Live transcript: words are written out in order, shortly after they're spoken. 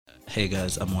Hey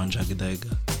guys, I'm Wanja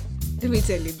Gidaiga. Let me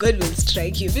tell you, God will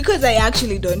strike you because I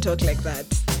actually don't talk like that.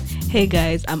 Hey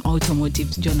guys, I'm automotive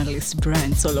journalist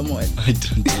Brian Solomon. I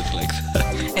don't talk like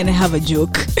that. And I have a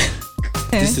joke.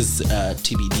 This is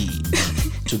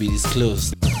TBD, to be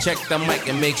disclosed. Check the mic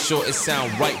and make sure it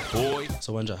sound right, boy.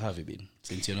 So Wanja, how have you been?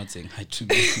 Since you're not saying hi to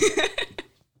me.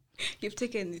 You've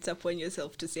taken it upon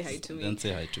yourself to say hi to me. Don't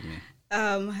say hi to me.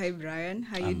 Hi Brian,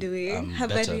 how you doing? I'm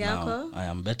better now. I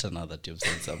am better now that you've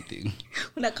said something.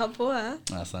 Unakapoa?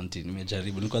 Asante,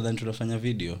 nimejaribu. Nilikuwa dhani tunafanya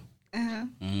video.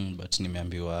 But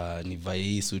nimeambiwa nivae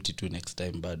hii suti tu next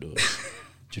time bado.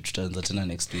 Tutaanza tena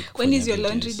next week. When is your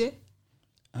laundry day?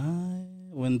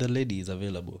 When the lady is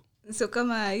available. So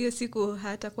kama hiyo siku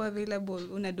hatakuwa available,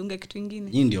 unadunga kitu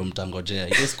kingine? Hii ndio mtangojea.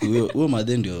 Ile siku huo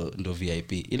madhe ndio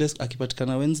VIP. Ile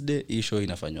akipatikana Wednesday, hii show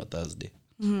inafanywa Thursday.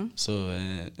 So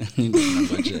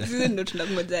ndio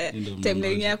tunangojea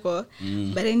timeline yako.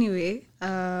 But anyway,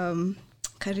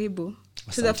 karibu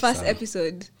to the first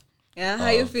episode. Yeah, how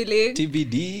you feeling?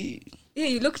 TBD.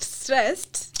 Yeah, you looked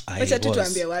stressed. Wacha tu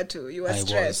tuambie watu you were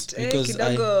stressed. Because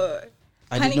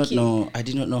I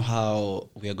did not know how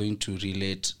we are going to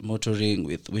relate motoring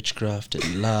with witchcraft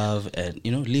and love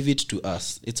and leave it to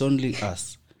us. It's only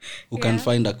us who can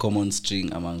find a common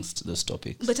string amongst those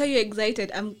topics. But are you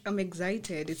excited? I'm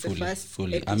excited. It's the first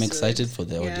episode. I'm excited for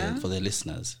the audience, for the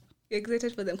listeners. You're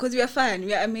excited for them because we are fun.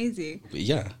 We are amazing.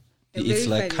 Yeah. It's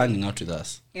like hanging out with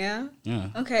us. Yeah.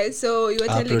 Okay, so you were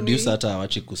telling me. Our producer hata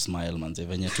awachi kusmile manze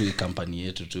venye tu hii company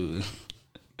yetu tu.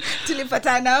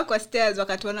 Tulipatana kwa stairs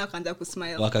wakatuona wakaanza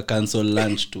kusmile. Waka cancel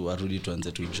lunch tu warudi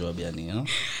tuanze tu job yani,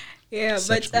 Yeah,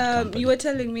 but you were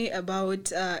telling me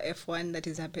about F1 that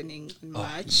is happening in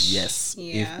March. Yes.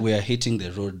 Yeah. If we are hitting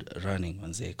the road running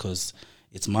manze because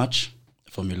it's March.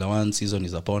 Formula 1 season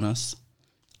is upon us.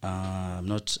 I'm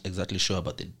not exactly sure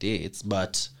about the dates,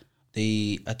 but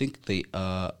I think they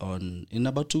are in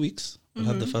about 2 weeks. We'll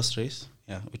have the first race,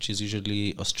 which is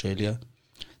usually Australia.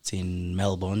 It's in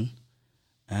Melbourne.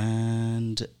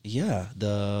 And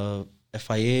the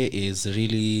FIA is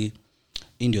really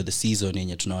into the season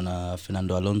yenye tunaona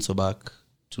Fernando Alonso back,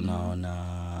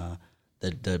 tunaona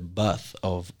the birth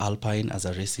of Alpine as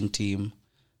a racing team,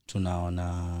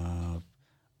 tunaona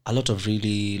a lot of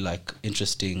really like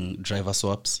interesting driver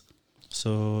swaps.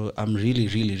 So I'm really,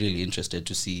 really, really interested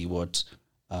to see what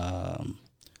a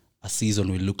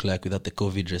season will look like without the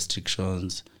COVID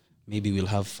restrictions. Maybe we'll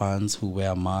have fans who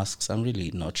wear masks. I'm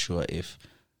really not sure if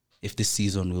this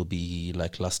season will be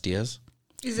like last year's.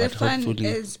 Is it fun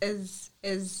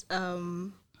as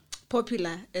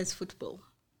popular as football?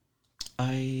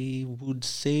 I would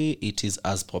say it is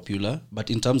as popular, but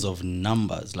in terms of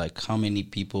numbers, like how many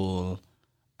people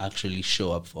actually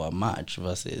show up for a match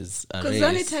versus a race. Because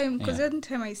the only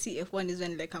time I see F1 is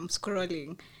when like I'm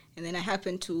scrolling and then I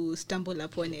happen to stumble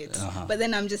upon it. But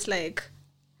then I'm just like,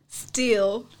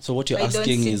 still. So what you're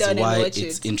asking is why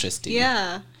it's interesting.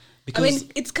 Yeah. Because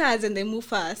it's cars and they move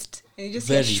fast. And you just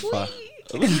very hear, far.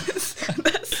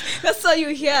 that's all you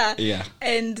hear. Yeah.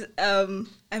 And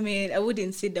I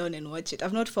wouldn't sit down and watch it.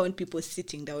 I've not found people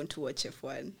sitting down to watch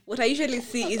F1. What I usually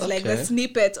see is like the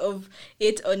snippet of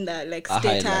it on the like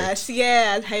status. Highlight.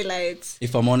 Yeah, highlights.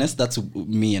 If I'm honest, that's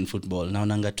me and football. Now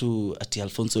nanga tu ati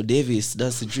Alfonso Davis,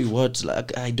 that's what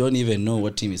like I don't even know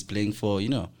what team is playing for,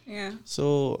 Yeah.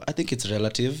 So I think it's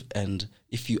relative, and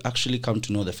if you actually come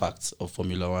to know the facts of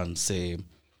Formula 1, say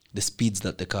the speeds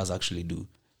that the cars actually do.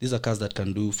 These are cars that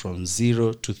can do from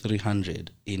 0 to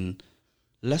 300 in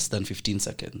less than 15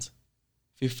 seconds.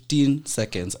 15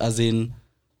 seconds, as in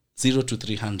 0 to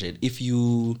 300. If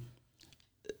you,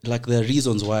 like, there are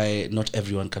reasons why not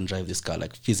everyone can drive this car,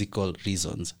 like physical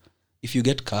reasons. If you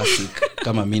get car sick,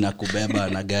 kama mina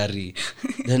kubeba na gari,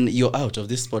 then you're out of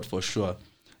this spot for sure.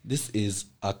 This is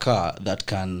a car that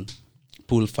can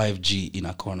pull 5G in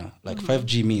a corner. Like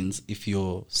 5G means if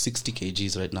you're 60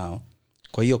 kgs right now,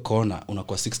 kwa hiyo corner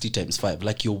unakuwa 60 times 5,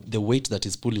 like the weight that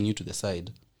is pulling you to the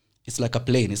side, it's like a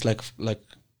plane. It's like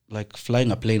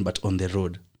flying a plane but on the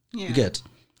road. You get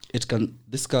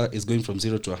this car is going from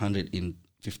 0 to 100 in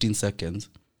 15 seconds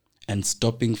and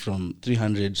stopping from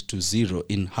 300 to 0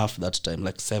 in half that time,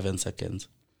 like 7 seconds.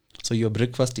 So your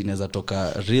breakfast inaweza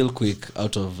toka real quick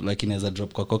out of like inaweza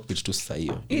drop kwa cockpit to saa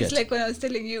hiyo. It's like when I was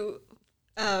telling you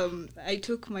I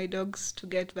took my dogs to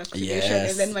get vaccination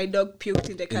and then my dog puked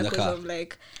in the car because of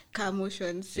like car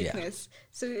motion sickness.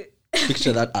 So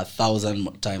picture that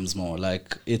 1,000 times more.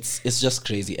 Like it's just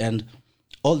crazy. And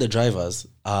all the drivers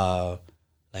are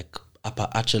like upper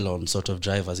echelon sort of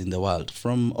drivers in the world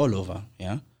from all over.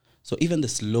 Yeah. So even the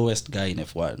slowest guy in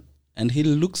F1, and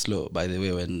he'll look slow by the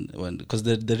way when because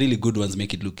the really good ones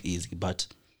make it look easy, but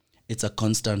it's a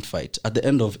constant fight. At the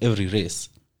end of every race,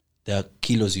 there are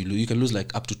kilos you lose. You can lose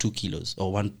like up to 2 kilos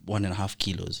or 1.5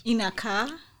 kilos. In a car?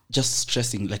 Just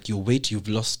stressing, like your weight you've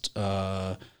lost,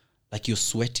 like you're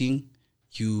sweating,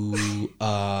 you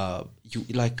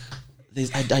like,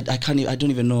 I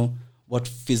don't even know what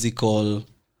physical,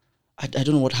 I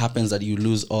don't know what happens that you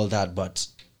lose all that, but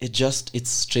it's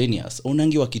strenuous.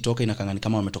 Unangi wakitoka inakanga ni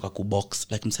kama wametoka kubox,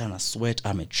 like msana ana sweat,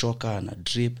 amechoka, ana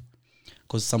drip,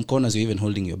 because some corners you're even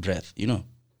holding your breath, you know,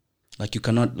 like you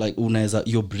cannot, like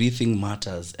your breathing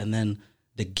matters, and then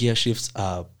the gear shifts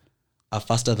are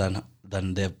faster than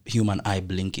the human eye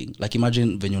blinking. Like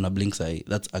imagine when you blink eye,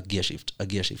 that's a gear shift,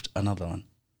 another one.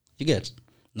 You get?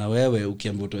 Na wewe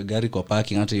ukiambiwa utoe gari kwa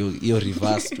parking hata hiyo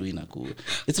reverse tu inaku.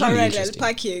 It's really interesting.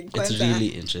 Parking, it's really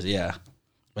interesting, yeah.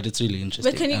 But it's really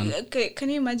interesting. But can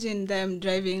you imagine them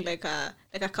driving like a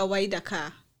kawaida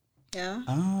car? Yeah.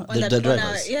 The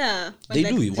drivers. Yeah. They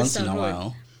do it once in a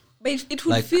while. But it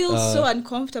would feel so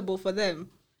uncomfortable for them.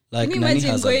 Like Nani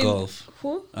has a Golf.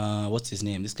 Who? What's his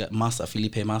name? This guy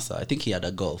Felipe Massa. I think he had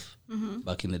a Golf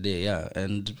back in the day, yeah.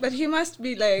 But he must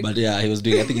be like. But yeah, I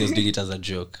think he was doing it as a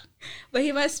joke. But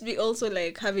he must be also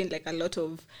like having like a lot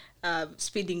of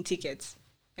speeding tickets,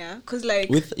 yeah. Because like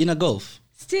in a Golf.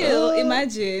 Still,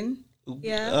 imagine,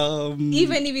 yeah.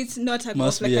 Even if it's not a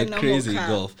Golf, like a normal crazy car.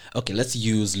 Golf. Okay, let's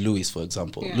use Lewis for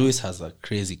example. Yeah. Lewis has a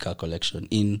crazy car collection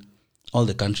in all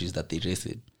the countries that they race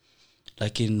in.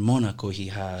 Like in Monaco, he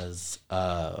has,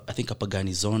 I think, a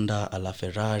Pagani Zonda, a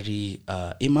LaFerrari.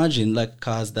 Imagine like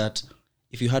cars that,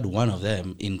 if you had one of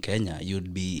them in Kenya,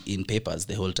 you'd be in papers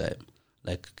the whole time.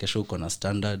 Like, kesho uko na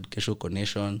Standard, kesho uko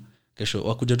Nation, kesho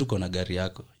wakuja tu kona gari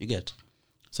yako. You get?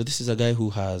 So this is a guy who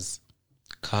has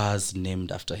cars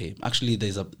named after him. Actually,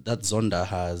 that Zonda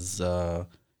has,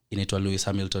 inaitwa Lewis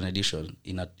Hamilton edition.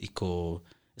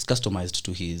 It's customized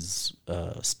to his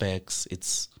specs.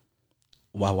 It's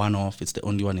one-off. It's the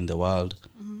only one in the world.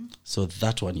 So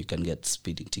that one you can get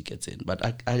speeding tickets in. But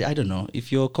I don't know.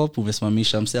 If you're cop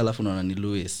umesimamisha mse alafu unaona ni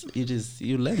Lewis,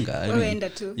 you lenga. I mean,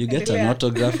 you get an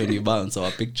autograph and you bounce, or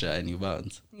a picture and you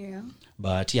bounce. Yeah.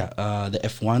 But yeah, the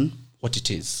F1, what it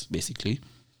is basically,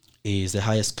 is the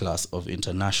highest class of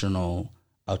international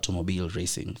automobile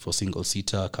racing for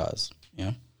single-seater cars.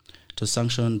 Yeah. It was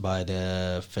sanctioned by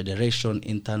the Federation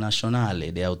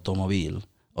Internationale de Automobile,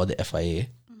 or the FIA,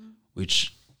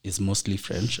 which is mostly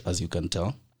French, as you can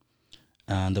tell.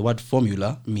 And the word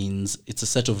formula means it's a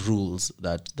set of rules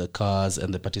that the cars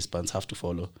and the participants have to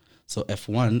follow. So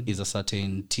F1 is a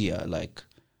certain tier, like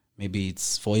maybe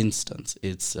it's, for instance,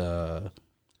 it's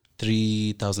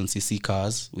 3,000cc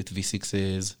cars with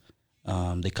V6s.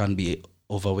 They can't be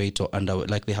overweight or underweight.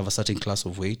 Like they have a certain class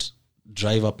of weight.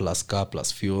 Driver plus car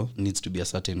plus fuel needs to be a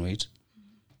certain weight.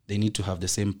 They need to have the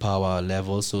same power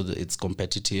level so that it's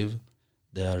competitive.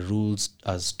 There are rules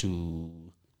as to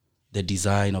the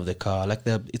design of the car. Like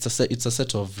it's a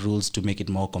set of rules to make it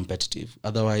more competitive.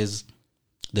 Otherwise,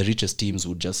 the richest teams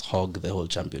would just hog the whole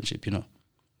championship, you know.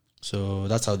 So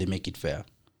that's how they make it fair.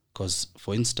 Because,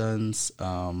 for instance,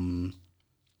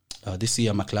 this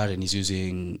year McLaren is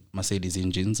using Mercedes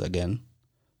engines again.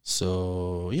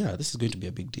 So yeah, this is going to be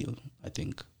a big deal, I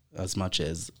think. As much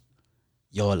as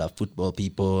y'all are football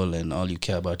people and all you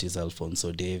care about is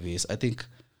Alfonso Davies, I think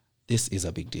this is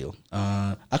a big deal.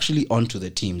 Actually, on to the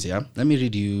teams, yeah? Let me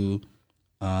read you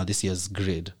this year's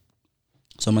grid.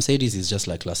 So Mercedes is just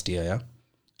like last year,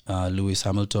 yeah? Lewis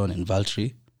Hamilton and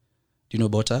Valtteri. Do you know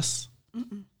Bottas?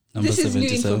 This is 77. New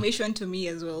information to me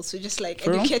as well. So just like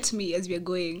educate me as we're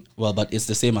going. Well, but it's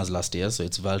the same as last year. So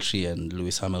it's Valtteri and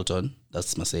Lewis Hamilton.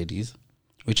 That's Mercedes,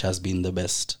 which has been the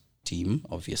best team,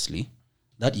 obviously.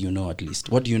 That you know at least.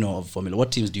 What do you know of Formula?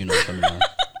 What teams do you know of Formula 1?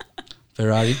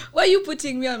 Ferrari? Why are you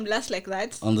putting me on blast like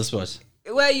that? On the spot.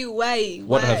 Why?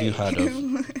 What have you heard of?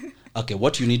 Okay,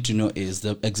 what you need to know is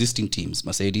the existing teams.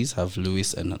 Mercedes have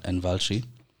Lewis and Valtteri.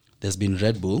 There's been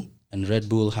Red Bull. And Red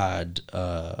Bull had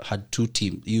two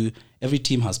teams. Every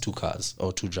team has two cars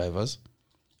or two drivers.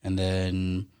 And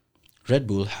then Red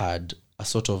Bull had a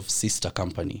sort of sister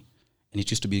company. And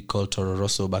it used to be called Toro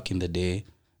Rosso back in the day.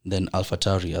 Then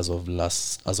AlphaTauri as of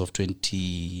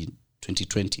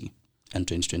 2020 and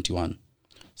 2021.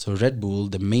 So Red Bull,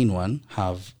 the main one,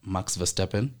 have Max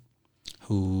Verstappen,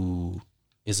 who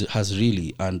has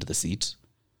really earned the seat.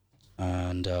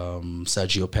 And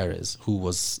Sergio Perez, who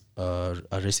was a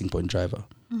Racing Point driver.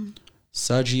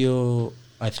 Sergio,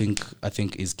 I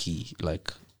think is key.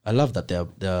 Like, I love that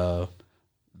the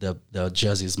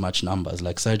jerseys match numbers.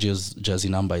 Like Sergio's jersey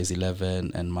number is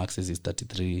 11 and Max's is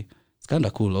 33. It's kind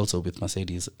of cool also with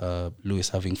Mercedes, Lewis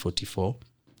having 44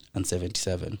 and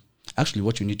 77. Actually,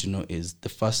 what you need to know is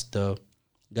the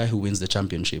guy who wins the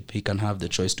championship, he can have the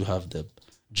choice to have the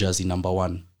jersey number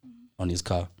 1 on his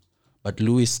car. But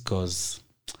Lewis, because,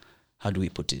 how do we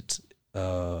put it,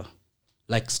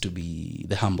 likes to be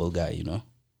the humble guy,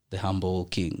 the humble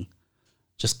king.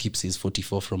 Just keeps his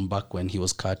 44 from back when he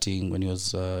was karting, when he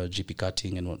was GP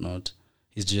karting and whatnot.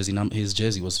 His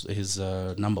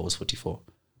number was 44.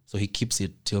 So he keeps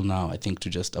it till now, I think, to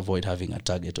just avoid having a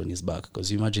target on his back.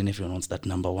 Because you imagine everyone wants that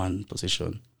number 1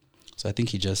 position. So I think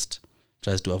he just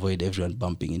tries to avoid everyone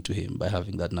bumping into him by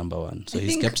having that number 1. So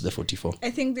he's kept the 44.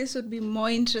 I think this would be more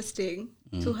interesting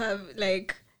to have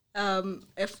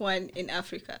F1 in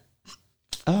Africa.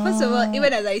 First of all,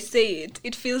 even as I say it,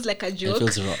 it feels like a joke.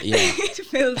 It feels wrong. Yeah. It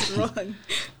feels wrong.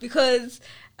 Because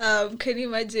can you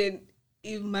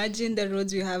imagine the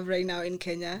roads we have right now in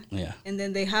Kenya? Yeah. And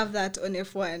then they have that on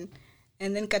F1.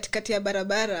 And then katikati ya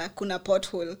barabara, kuna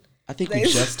pothole. I think we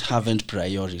just haven't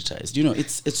prioritized.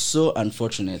 It's so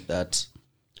unfortunate that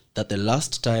the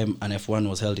last time an F1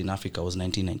 was held in Africa was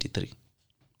 1993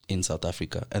 in South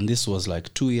Africa. And this was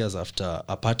 2 years after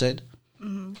apartheid.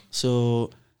 Mm-hmm. So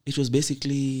it was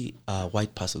basically a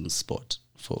white person's sport,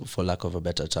 for lack of a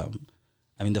better term.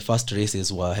 I mean, the first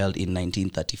races were held in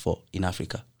 1934 in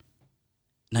Africa.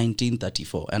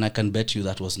 1934. And I can bet you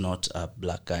that was not a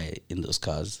black guy in those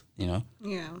cars, Yeah.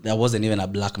 There wasn't even a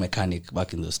black mechanic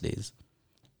back in those days.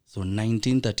 So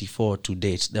 1934 to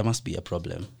date, there must be a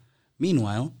problem.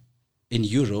 Meanwhile, in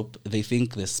Europe, they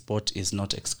think the sport is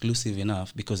not exclusive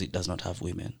enough because it does not have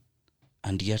women.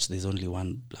 And yet there's only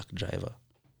one black driver,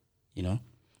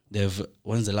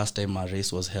 When's the last time a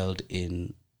race was held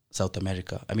in South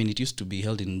America? I mean, it used to be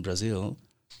held in Brazil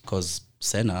because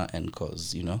Senna and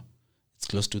because, it's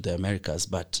close to the Americas.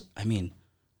 But, I mean,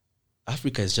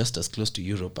 Africa is just as close to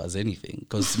Europe as anything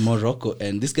because Morocco,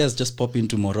 and these guys just pop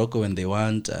into Morocco when they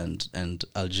want and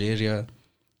Algeria.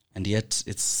 And yet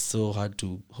it's so hard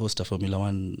to host a Formula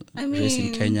One race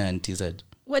in Kenya and TZ.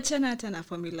 Wachana hata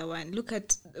Formula One. Look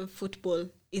at football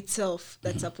itself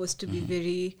that's supposed to be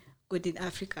very good in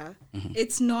Africa. Mm-hmm.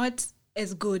 It's not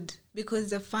as good because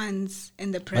the fans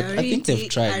and the priority. I think they've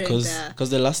tried because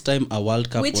the last time a World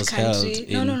Cup was held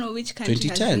in which country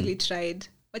 2010 has really tried?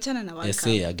 Wachana na World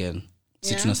SA Cup. again.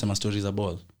 Si tunasema stories a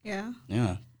ball. Yeah.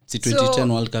 Si 2010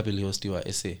 World Cup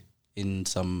ilihostiwa SA in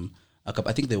some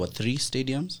I think there were 3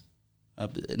 stadiums.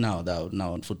 Now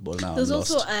on football now. There's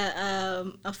also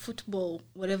a football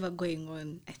whatever going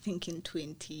on. I think in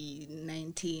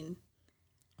 2019.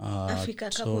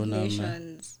 Africa Cup of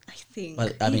Nations, I think.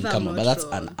 But I mean, come on, but that's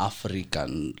an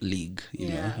African league, you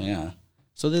know. Yeah.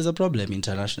 So there's a problem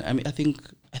internationally. I mean, I think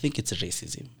it's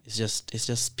racism. It's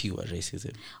just pure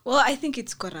racism. Well, I think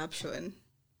it's corruption.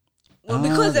 Well,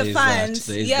 because the fans,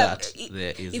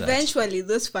 eventually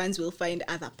those fans will find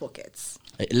other pockets.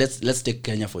 Let's take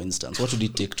Kenya for instance. What would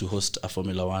it take to host a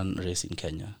Formula One race in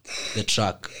Kenya? The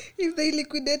track. If they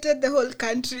liquidated the whole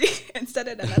country and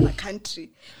started another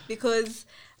country, because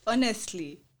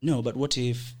honestly. No, but what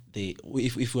if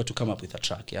if we were to come up with a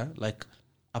track, like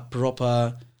a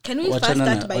proper. Can we first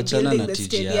start by building the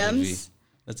stadiums?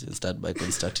 Let's start by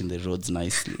constructing the roads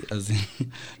nicely, as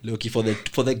in, look, for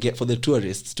the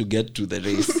tourists to get to the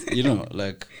race,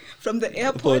 like from the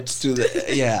airport to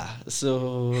the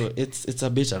So it's a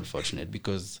bit unfortunate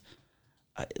because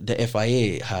the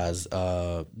FIA has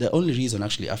the only reason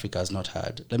actually Africa has not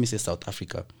had, let me say South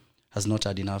Africa has not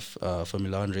had enough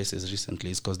Formula One races recently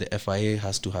is because the FIA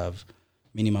has to have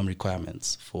minimum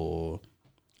requirements for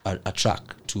a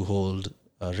track to hold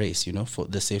a race, for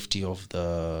the safety of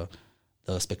the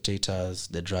spectators,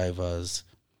 the drivers,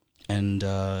 and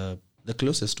the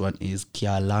closest one is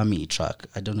Kyalami track.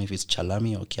 I don't know if it's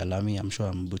Chalami or Kyalami. I'm sure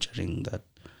I'm butchering that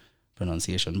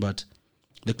pronunciation, but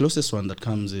the closest one that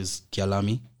comes is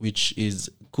Kyalami, which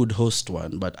could host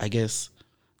one, but I guess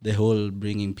the whole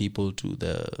bringing people to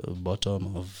the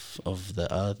bottom of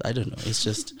the earth, I don't know. It's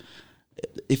just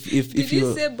if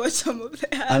you say bottom of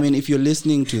the earth? I mean, if you're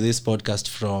listening to this podcast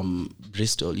from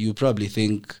Bristol, you probably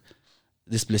think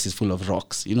this place is full of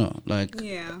rocks,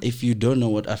 if you don't know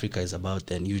what Africa is about,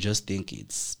 then you just think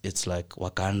it's like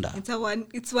Wakanda.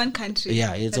 It's one country.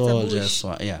 Yeah, it's all just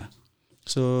one. Yeah.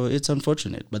 So it's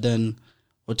unfortunate. But then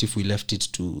what if we left it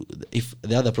to, if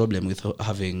the other problem with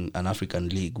having an African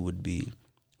league would be,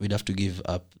 we'd have to give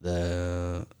up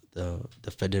the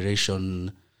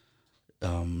federation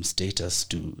status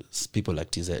to people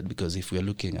like TZ, because if we're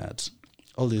looking at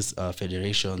all these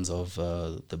federations of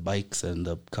the bikes and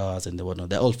the cars and the whatnot,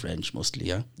 they're all French mostly,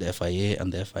 the FIA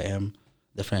and the FIM,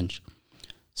 the French.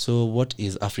 So what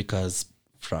is Africa's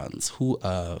France, who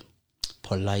are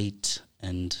polite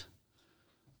and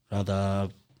rather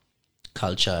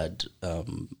cultured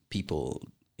people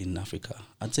in Africa?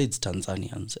 I'd say it's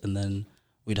Tanzanians, and then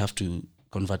we'd have to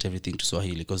convert everything to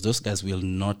Swahili because those guys will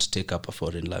not take up a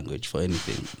foreign language for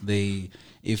anything.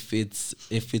 If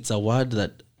it's a word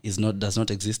that does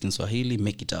not exist in Swahili,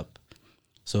 make it up.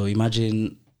 So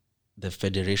imagine the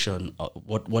federation.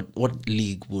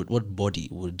 What body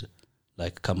would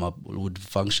like come up, would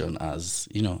function as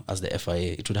as the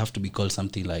FIA? It would have to be called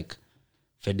something like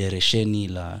Federationi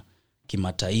la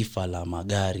Kimataifa la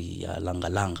Magari ya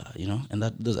Langa, and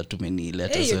those are too many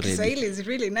letters already. Kiswahili is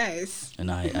really nice. And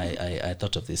I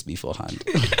thought of this beforehand.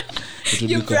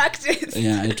 You practiced.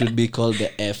 Yeah, it would be called the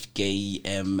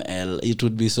FKML. It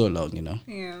would be so long,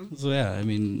 Yeah. So yeah, I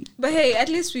mean. But hey, at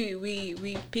least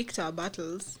we picked our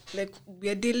battles. Like we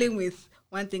are dealing with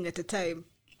one thing at a time.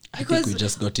 I think we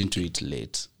just got into it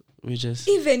late.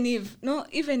 Even if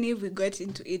we got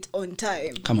into it on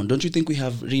time. Come on, don't you think we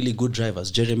have really good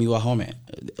drivers? Jeremy Wahome,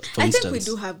 for instance. I think we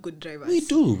do have good drivers. We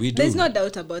do. There's no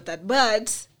doubt about that.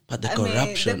 But the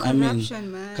corruption. Man.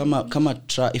 Come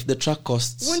at if the truck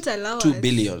costs 2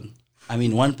 billion,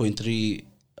 1.3,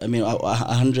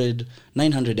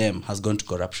 900M has gone to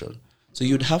corruption. So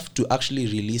you'd have to actually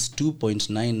release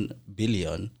 2.9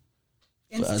 billion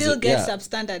and still get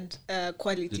substandard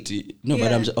quality.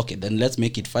 But I'm okay, then let's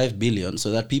make it 5 billion so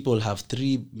that people have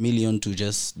 3 million to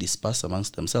just disperse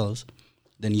amongst themselves,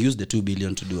 then use the 2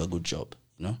 billion to do a good job,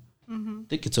 I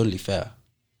think it's only fair,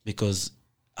 because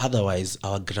otherwise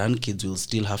our grandkids will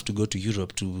still have to go to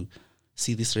Europe to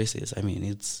see these races.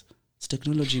 It's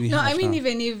technology we have now.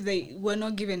 Even if they were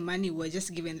not given money, we're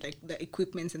just given like the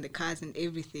equipments and the cars and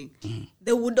everything,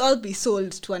 they would all be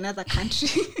sold to another country.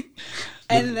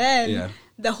 And then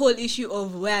the whole issue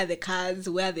of where the cars,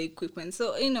 where the equipment.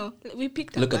 So, we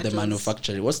picked up. Look at the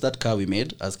manufacturing. What's that car we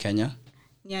made as Kenya?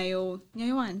 Nyayo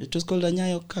 1. It was called a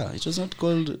Nyayo car. It was not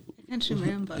called... I can't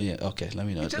remember. Yeah, okay. Let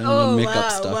me not make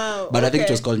up stuff. Wow, but I think it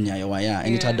was called Nyayo,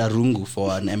 and it had a rungu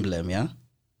for an emblem, yeah?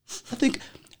 I think,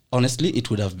 honestly, it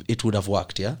would have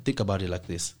worked, yeah? Think about it like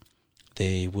this.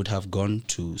 They would have gone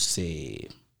to, say,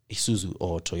 Isuzu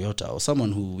or Toyota or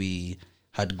someone who we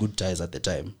had good ties at the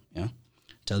time, yeah?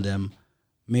 Tell them,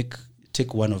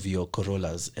 take one of your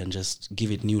Corollas and just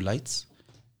give it new lights.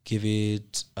 Give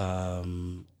it a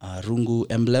rungu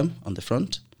emblem on the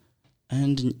front.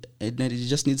 And it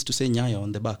just needs to say Nyayo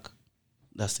on the back.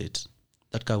 That's it.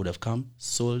 That car would have come,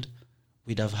 sold.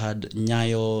 We'd have had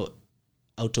Nyayo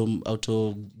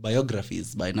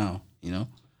autobiographies by now,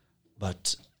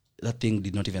 But that thing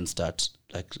did not even start.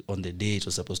 Like on the day it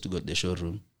was supposed to go to the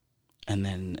showroom. And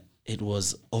then it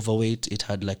was overweight. It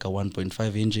had like a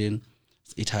 1.5 engine.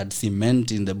 It had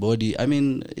cement in the body.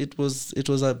 It was a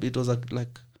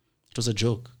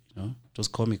joke, It was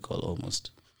comical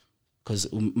almost. Because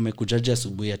umekujaja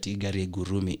asubuhi ati gari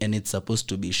gurumi, and it's supposed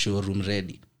to be showroom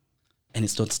ready, and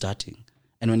it's not starting.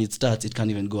 And when it starts, it can't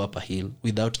even go up a hill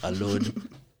without a load.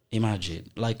 Imagine,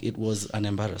 like it was an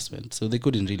embarrassment. So they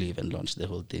couldn't really even launch the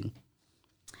whole thing.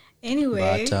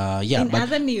 Anyway,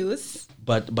 other news.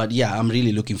 But yeah, I'm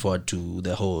really looking forward to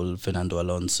the whole Fernando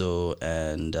Alonso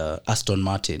and Aston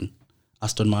Martin.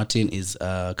 Aston Martin is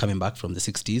coming back from the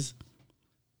 60s.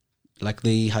 Like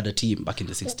they had a team back in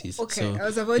the 60s. Okay, so, I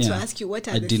was about to ask you, what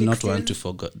are the 60s? I did not want to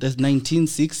forget. The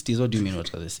 1960s, what do you mean,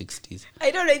 what are the 60s? I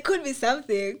don't know, it could be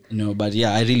something. No, but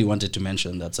yeah, I really wanted to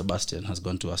mention that Sebastian has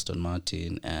gone to Aston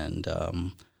Martin and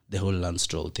the whole Lance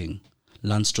Stroll thing.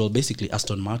 Lance Stroll, basically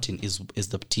Aston Martin is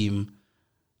the team.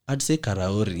 I'd say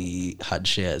Karaori had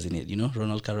shares in it,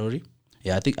 Ronald Karaori?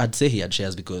 Yeah, I think I'd say he had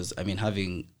shares because,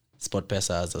 having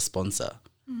SportPesa as a sponsor,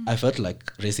 I felt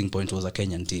like Racing Point was a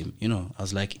Kenyan team, I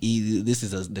was like, this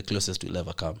is the closest we'll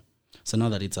ever come. So now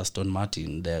that it's Aston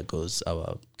Martin, there goes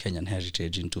our Kenyan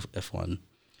heritage into F1.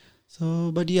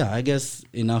 So, but yeah, I guess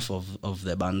enough of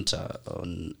the banter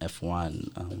on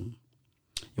F1.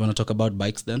 You want to talk about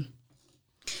bikes then?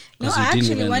 No, I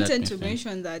actually wanted to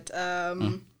mention that,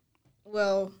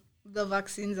 the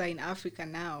vaccines are in Africa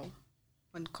now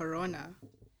on Corona.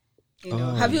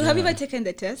 Have you ever taken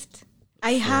the test?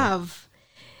 I have.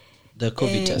 The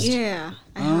COVID test. Yeah,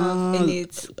 I have.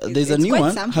 And there's a new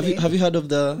one. Sampling. Have you heard of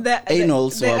the anal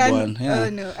swab one? Yeah. Oh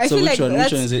no. I so feel which one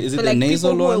is it? Is it the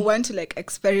nasal people one? Who want to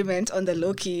experiment on the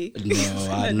low-key.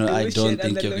 No, I don't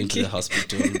think you're going to the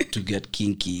hospital to get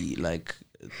kinky. Like,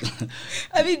 do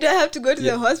I have to go to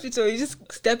the hospital? You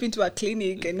just step into a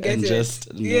clinic and get it.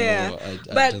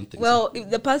 I don't think so.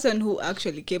 The person who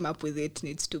actually came up with it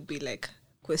needs to be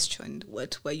questioned.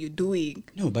 What were you doing?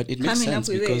 No, but it makes sense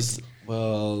because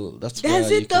that's does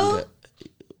where it though?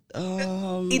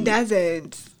 It It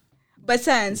doesn't. But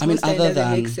science, I mean, most time other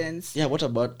doesn't than make sense. yeah, what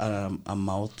about a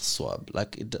mouth swab?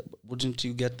 Like, wouldn't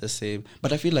you get the same?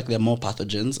 But I feel like there are more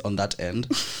pathogens on that end.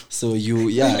 So They're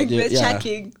yeah,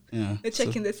 checking. yeah. They're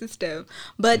checking the system.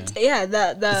 But yeah,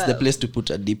 it's the place to put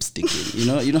a dipstick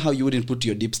in. You know how you wouldn't put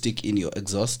your dipstick in your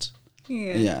exhaust.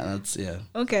 Yeah.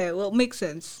 Okay, well, makes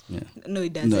sense. Yeah. No,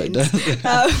 it doesn't. No, it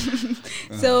doesn't.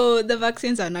 So the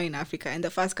vaccines are now in Africa, and the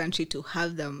first country to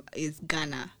have them is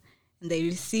Ghana. And they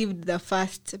received the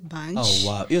first bunch. Oh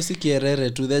wow! You're Kierere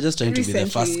too. They're just trying to be the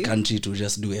first Recently. country to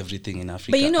just do everything in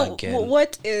Africa. But you know again.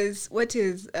 what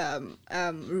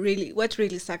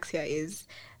really sucks here is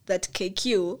that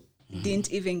KQ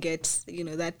didn't even get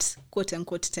that quote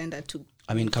unquote tender to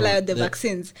fly out the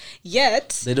vaccines.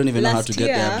 Yet they don't even know how to get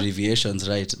year, their abbreviations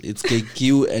right. It's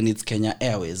KQ and it's Kenya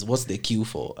Airways. What's the Q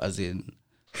for? As in,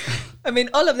 I mean,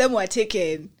 all of them were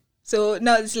taken. So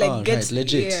now it's like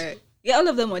legit. Yeah, all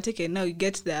of them were taken. Now you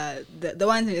get the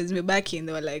ones in Zimebaki, and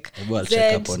they were like, I'll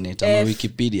check up on it. I'm a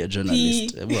Wikipedia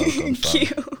journalist.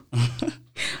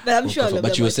 But I'm sure all of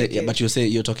them were taken. But you say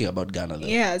you're talking about Ghana though.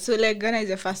 Yeah, so like Ghana is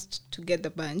the first to get the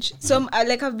bunch. So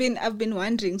I've been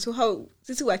wondering, so how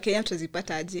sisi wa Kenya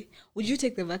tutazipataje? Would you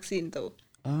take the vaccine though?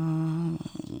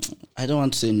 I don't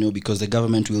want to say no because the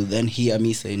government will then hear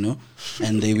me say no,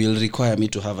 and they will require me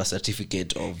to have a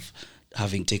certificate of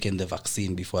having taken the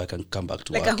vaccine before I can come back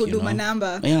to like work. Like a huduma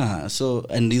number. Yeah, so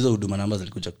and hizo huduma numbers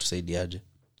zilikuja kutusaidiaje?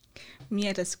 Mimi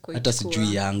hata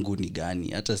sijui yangu ni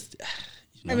gani.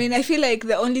 I mean, I feel like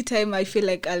the only time I feel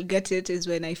like I'll get it is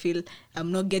when I feel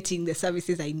I'm not getting the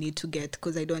services I need to get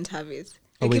because I don't have it.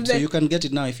 Oh, wait, so you can get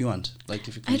it now if you want? Like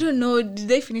if you can. I don't know. Did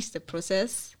they finish the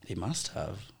process? They must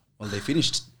have. Well, they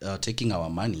finished taking our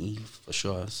money for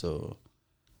sure, so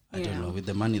I don't know. With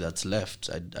the money that's left,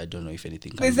 I don't know if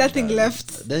anything can There's be nothing done.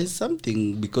 left. There is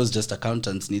something because just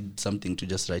accountants need something to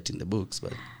just write in the books.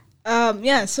 But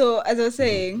so as I was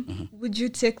saying, would you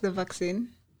take the vaccine?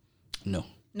 No.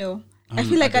 I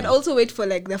feel like I'd also wait for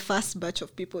like the first batch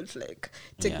of people to like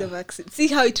take the vaccine. See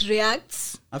how it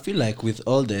reacts. I feel like with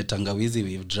all the tangawizi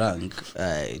we've drunk,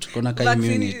 tukona ka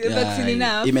vaccine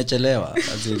enough. Imechelewa.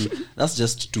 As in, that's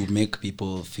just to make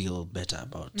people feel better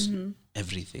about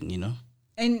everything, you know.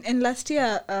 And last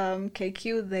year,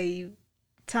 KQ, they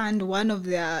turned one of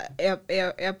their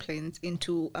airplanes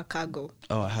into a cargo.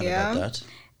 Oh, I heard about that.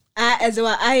 As they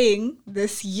were eyeing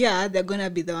this year, they're gonna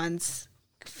be the ones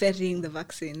ferrying the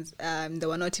vaccines. They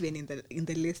were not even in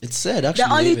the list. It's sad actually.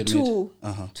 There are only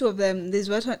two of them. There's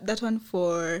that one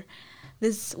for.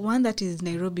 There's one that is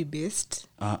Nairobi based.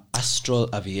 Astral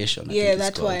Aviation.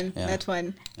 That one.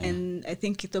 Yeah. And I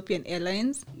think Ethiopian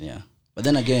Airlines. Yeah. But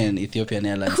then again, Ethiopian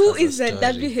Airlines. Who is the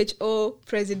WHO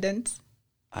president?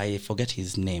 I forget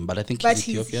his name, but I think he's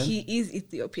Ethiopian. He is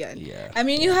Ethiopian. Yeah. I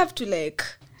mean, you have to like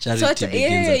charity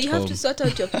begins at home. Have to sort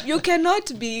out your. You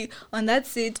cannot be on that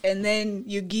seat and then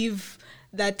you give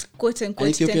that quote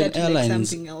unquote Ethiopian Airlines like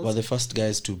something else. were the first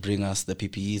guys to bring us the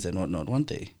PPEs and whatnot, weren't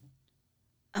they?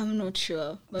 I'm not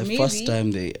sure, but the first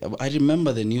time I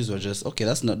remember the news was just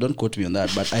don't quote me on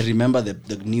that, but I remember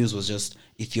the news was just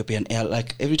Ethiopian Air.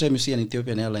 Like every time you see an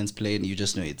Ethiopian Airlines plane, you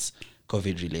just know it's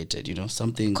COVID related, you know,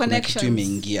 something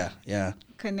connections. Yeah,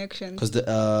 connections. Because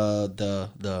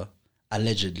the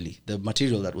allegedly the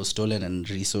material that was stolen and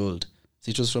resold,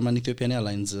 so it was from an Ethiopian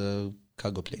Airlines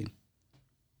cargo plane.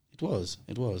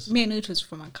 It was. Me, I know it was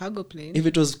from a cargo plane. If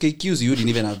it was KQs, you wouldn't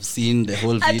even have seen the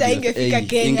whole video.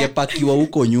 Ingepakiwa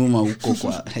huko nyuma huko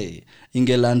kwa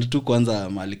ingeland tu kwanza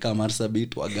malika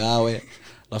Marsabit wagawe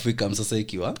alafu ikam sasa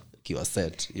ikiwa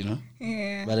set, you know.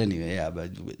 Yeah. But anyway,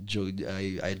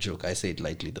 I joke. I say it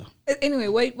lightly though. Anyway,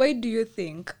 why do you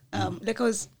think like I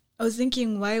was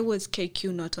thinking, why was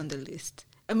KQ not on the list?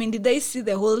 I mean, did they see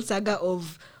the whole saga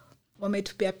of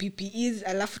wametupia PPEs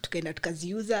alafu tukaenda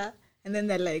tukaziuza? And then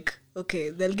they're like, okay,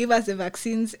 they'll give us the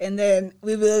vaccines and then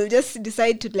we will just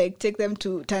decide to like take them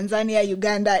to Tanzania,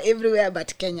 Uganda, everywhere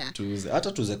but Kenya.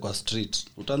 Hata tuze kwa street.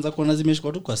 Utaanza kuona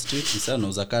zimeshikwa tu kwa street, sasa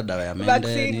unauza dawa ya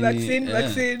mende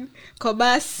vaccine. Kwa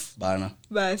bus. Bana.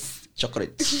 Bus.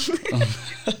 Chocolate.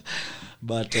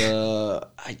 But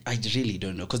I really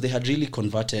don't know because they had really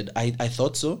converted. I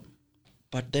thought so.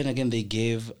 But then again, they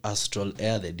gave Astral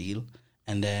Air the deal.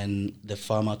 And then the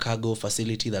pharma cargo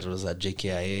facility that was at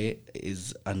JKIA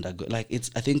is undergoing. Like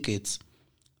I think it's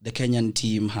the Kenyan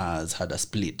team has had a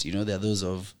split. You know, there are those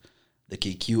of the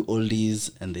KQ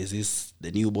oldies, and there's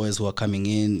the new boys who are coming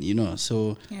in. You know,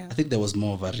 so I think there was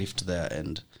more of a rift there,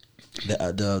 and the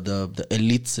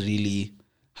elites really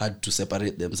had to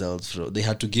separate themselves. They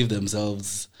had to give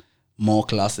themselves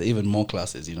even more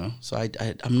classes, you know. So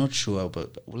I'm not sure,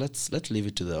 but let's leave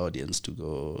it to the audience to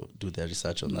go do their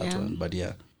research on that one. But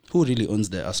yeah, Who really owns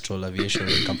the Astral Aviation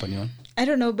company one? I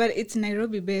don't know, but it's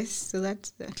Nairobi based, so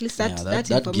that's at least that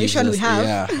gives information we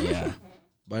have. Yeah.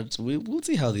 But we'll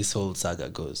see how this whole saga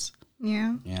goes.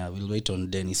 Yeah, we'll wait on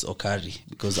Dennis Okari,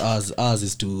 because ours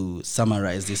is to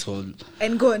summarize this whole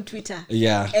and go on Twitter.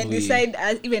 And decide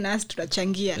even us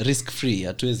tutachangia risk free.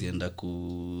 Hatuwezi enda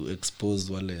ku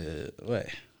expose wale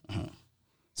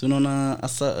so unaona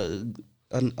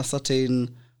a certain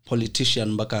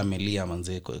politician mpaka amelia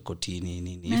manze kotini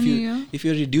nini. If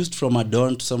you're reduced from a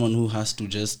don to someone who has to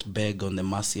just beg on the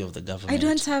mercy of the government. I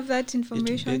don't have that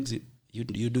information. You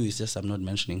do, it's just I'm not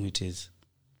mentioning who it is.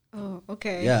 Oh,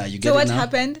 okay. Yeah, you get so it what now?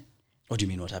 Happened? What do you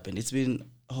mean what happened? It's been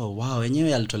wow,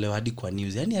 enyewe alitolewa hadi kwa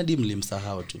news. Yani hadi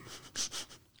mlimsahau tu.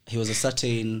 He was a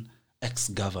certain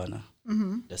ex-governor.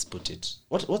 Let's put it.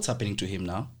 What's happening to him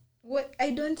now? What I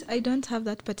don't have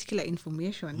that particular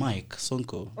information. Mike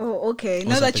Sonko. Oh, okay.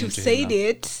 Now that you've said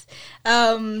it,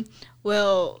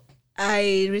 well,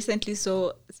 I recently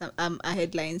saw a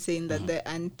headline saying that the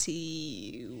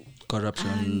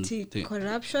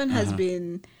anti-corruption has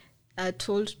been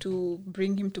told to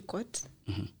bring him to court.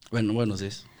 When was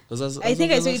this? I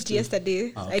think I saw it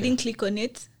yesterday. Okay. I didn't click on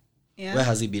it. Yeah. Where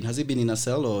has he been? Has he been in a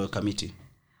cell or a committee?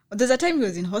 Well, there's a time he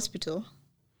was in hospital.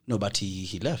 No, but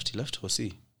he left. He left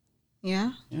Hosi.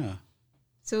 Yeah. Yeah.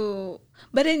 So,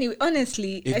 but anyway,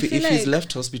 honestly, if he's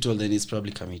left hospital, then it's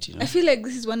probably committee. No? I feel like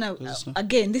this is one of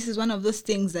this is one of those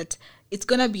things that it's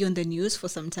gonna be on the news for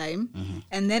some time,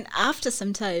 and then after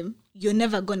some time, you're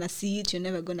never gonna see it. You're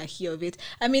never gonna hear of it.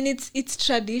 I mean, it's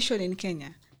tradition in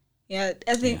Kenya. Yeah,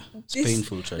 I think it's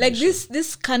painful tradition. Like these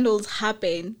scandals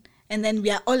happen, and then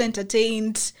we are all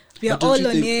entertained. We are all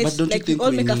on it. Like we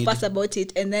all make a fuss about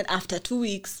it, and then after 2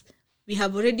 weeks, we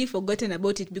have already forgotten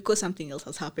about it because something else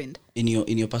has happened. In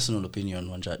your personal opinion,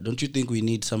 Wanja, don't you think we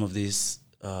need some of this?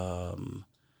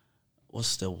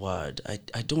 What's the word?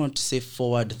 I don't want to say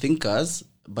forward thinkers,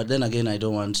 but then again, I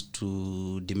don't want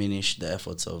to diminish the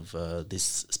efforts of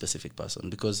this specific person,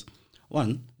 because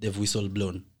one, they've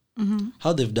whistle-blown.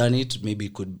 How they've done it maybe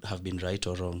could have been right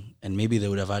or wrong, and maybe they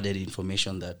would have added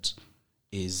information that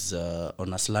is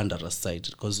on a slanderous side,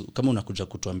 because kama unakuja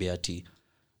kutuambia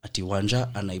ati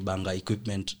Wanja anaibanga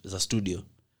equipment za studio,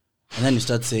 and then you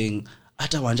start saying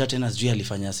hata Wanja tena sijui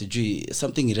alifanya sijui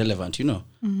something irrelevant,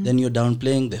 then you're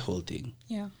downplaying the whole thing.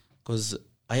 Yeah, because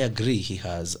I agree he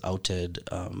has outed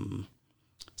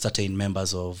certain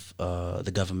members of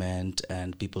the government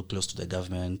and people close to the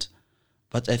government.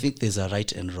 But I think there's a right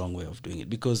and wrong way of doing it,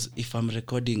 because if I'm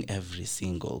recording every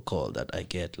single call that I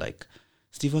get, like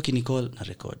Steve Wakini call na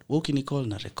record, Wakini call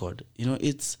na record,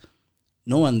 it's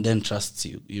no one then trusts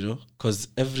you, because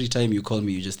every time you call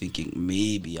me, you're just thinking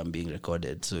maybe I'm being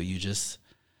recorded. So you just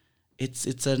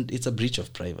it's a breach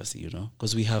of privacy,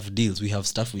 because we have deals, we have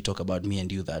stuff we talk about, me and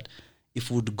you, that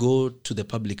if we would go to the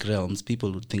public realms,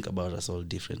 people would think about us all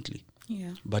differently.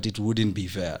 Yeah, but it wouldn't be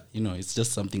fair. It's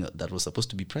just something that was supposed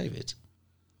to be private.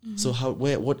 So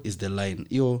what is the line?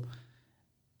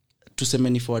 Tuseme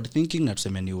ni forward thinking na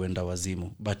tuseme ni uenda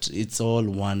wazimu, but it's all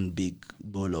one big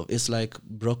bowl of, it's like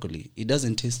broccoli. It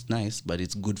doesn't taste nice, but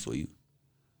it's good for you.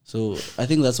 So I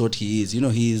think that's what he is.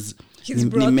 He's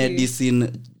ni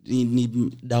medicine, ni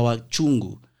dawa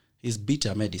chungu. He's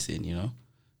bitter medicine,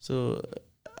 So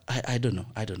I don't know.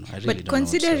 I really don't know. But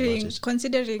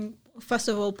considering first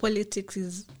of all, politics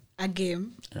is a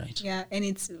game. Right. Yeah, and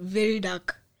it's very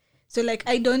dark. So, like,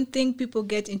 I don't think people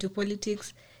get into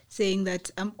politics saying that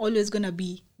I'm always going to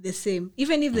be the same.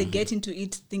 Even if they get into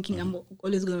it thinking I'm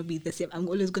always going to be the same, I'm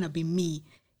always going to be me.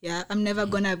 Yeah, I'm never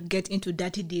going to get into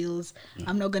dirty deals.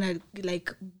 I'm not going to,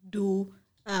 like, do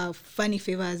funny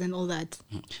favors and all that.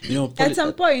 At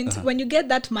some point, when you get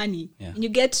that money, and you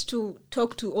get to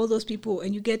talk to all those people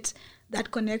and you get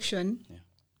that connection,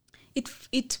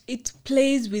 it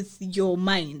plays with your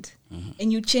mind.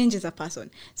 And you change as a person.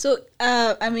 So,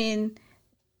 I mean,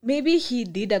 maybe he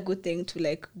did a good thing to,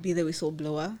 like, be the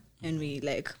whistleblower, and we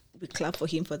clap for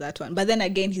him for that one. But then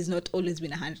again, he's not always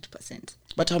been 100%.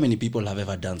 But how many people have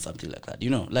ever done something like that?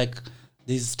 Like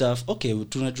this stuff. Okay,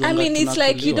 I mean, it's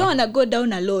like you don't want to go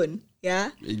down alone.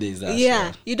 Yeah.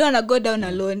 Yeah, you don't want to go down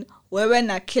alone. Wewe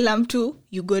na kila mtu,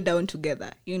 you go down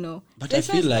together, But I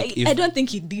feel like I don't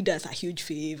think he did us a huge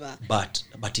favor. But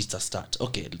it's a start.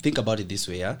 Okay, think about it this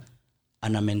way, yeah.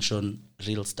 Ana mention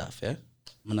real stuff, yeah.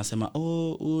 Mnasema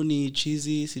ni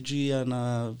cheesy, sijui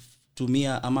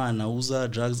anatumia ama anauza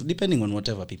drugs, depending on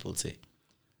whatever people say.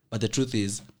 But the truth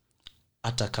is,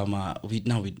 hata kama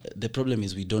the problem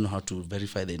is we don't know how to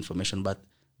verify the information, but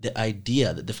the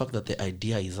fact that the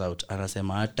idea is out,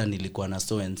 anasema hata nilikuwa na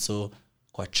so and so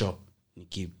kwa cho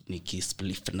niki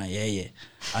spliff na yeye,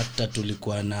 hata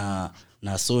tulikuwa na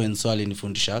na so and so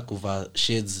alinifundisha kuvaa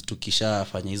shades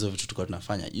tukishafanya hizo vitu tulikuwa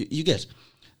tunafanya. You get,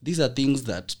 these are things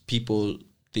that people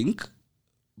think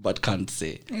but can't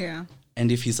say. Yeah.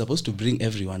 And if he's supposed to bring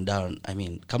everyone down, I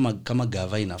mean, kama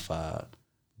gava inafaa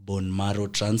bone marrow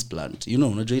transplant, you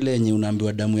know, unajua ile yenye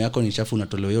unaambiwa damu yako ni chafu,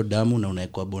 unatolewa hiyo damu na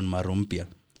unawekwa bone marrow mpya.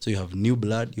 So you have new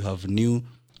blood, you have new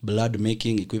blood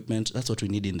making equipment. That's what we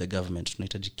need in the government.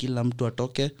 Tunahitaji kila mtu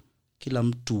atoke, kila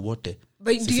mtu wote.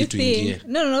 But do you think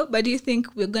but do you think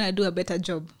we're going to do a better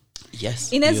job?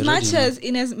 Yes. In as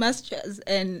much as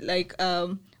and like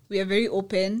we are very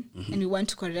open and we want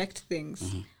to correct things.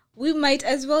 We might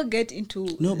as well get into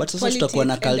politics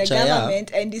and the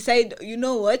government and decide, you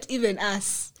know what, even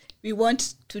us, we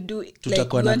want to do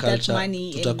like, we want that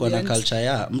money. Tutakuwa na culture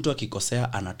ya mtu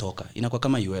akikosea anatoka. Inakuwa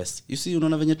kama US. You see,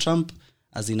 unaona venye Trump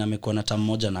azina amekuwa na term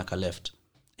moja na aka left.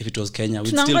 If it was Kenya,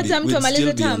 we'd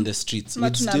still be on the streets.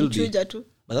 We'd still be.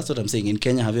 But that's what I'm saying. In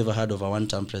Kenya, have you ever heard of a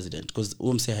one-term president? Because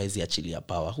umse haizi achilia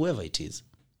power, whoever it is,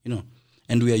 you know.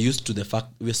 And we are used to the fact,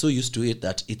 we're so used to it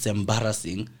that it's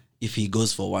embarrassing if he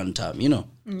goes for one term, you know.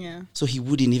 Yeah. So he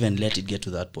wouldn't even let it get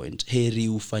to that point. Heri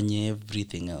ufanye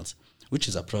everything else, which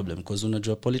is a problem because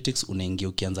unajua politics unaingia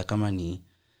ukianza kama ni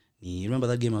remember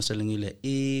that game I was telling you, like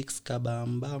X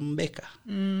kabambambeka.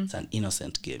 It's an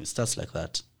innocent game. It starts like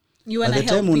that. You want to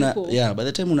help people. Yeah, by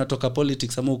the time unatoka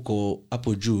politics ama uko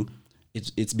hapo juu,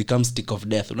 it's becomes stick of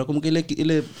death. Unakumbuka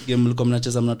ile game mlikuwa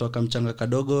mnacheza, mnatoka mchanga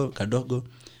kadogo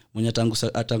mwenye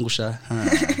atangusha.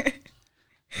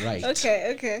 Right.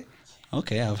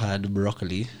 Okay, I've had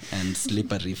broccoli and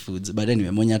slippery foods. But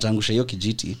anyway, mwenye atangusha hiyo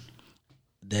kijiti,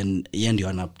 then yeye ndio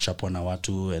anachapwa na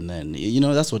watu, and then, you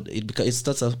know, that's what it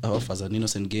starts off as an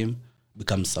innocent game,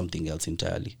 becomes something else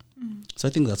entirely. So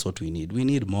I think that's what we need. We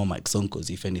need more Mike Sonkos,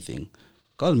 if anything.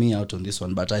 Call me out on this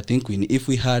one, but I think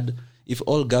if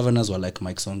all governors were like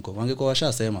Mike Sonko, wangekuwa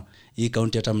washasema hii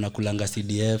county hata mnakulanga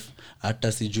CDF,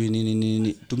 hata sijui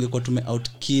nini, tungekuwa tume out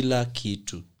kila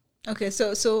kitu. Okay,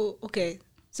 so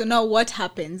now what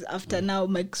happens after now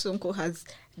Mike Sonko has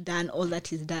done all that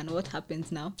he's done? What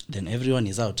happens now? Then everyone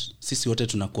is out. Sisi wote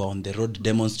tunakuwa on the road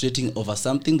demonstrating over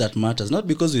something that matters, not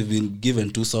because we've been given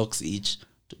 2 socks each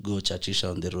to go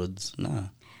chachisha on the roads. Nah.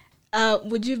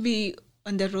 Would you be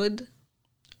on the road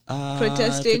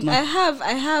protesting? I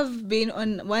have been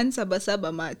on one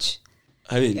Sabasaba march.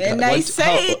 I mean, and I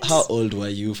said, how old were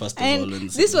you first of all?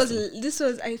 This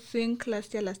was I think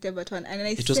last year but one, and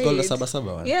it was called the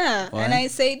Sabasaba one. Yeah. Why? And I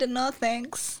said, no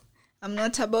thanks, I'm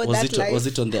not about that life. Was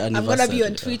it on the anniversary? I'm gonna be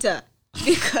on Twitter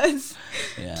because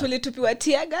tulitupiwa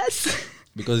tear gas.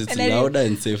 Because it's louder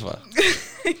and safer.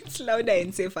 It's louder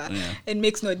and safer. Yeah. It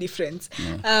makes no difference.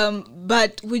 Yeah.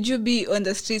 But would you be on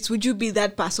the streets? Would you be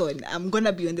that person? I'm going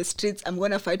to be on the streets. I'm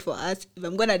going to fight for us. If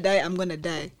I'm going to die, I'm going to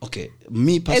die. Okay.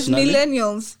 Me personally. As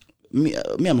millennials. Me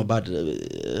I'm a bad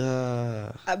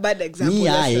example. Me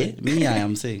I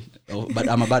am saying. But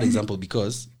I'm a bad example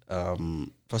because,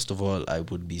 first of all, I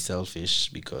would be selfish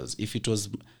because if it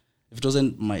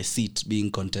wasn't my seat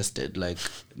being contested, like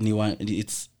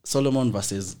it's Solomon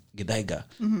versus Githaiga,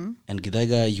 and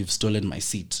Githaiga, you've stolen my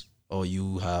seat, or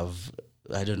you have,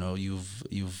 I don't know,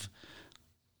 you've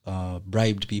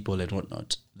bribed people and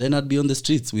whatnot, then I'd be on the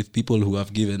streets with people who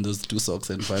have given those 2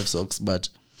 socks and 5 socks. But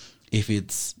if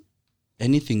it's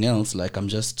anything else, like I'm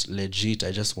just legit,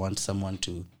 I just want someone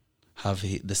to have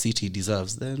the seat he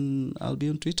deserves, then I'll be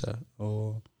on Twitter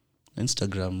or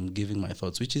Instagram giving my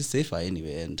thoughts, which is safer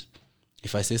anyway. And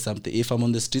if I say something, if I'm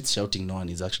on the streets shouting, no one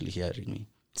is actually hearing me.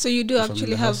 So you do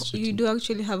actually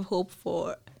have hope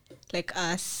for like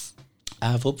us. I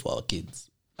have hope for our kids.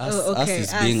 Us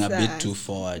is being a bit too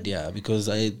forward, because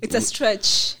it's a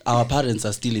stretch. Our parents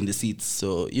are still in the seats,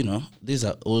 so you know these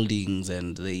are oldings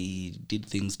and they did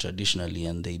things traditionally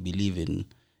and they believe in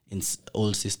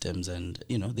old systems, and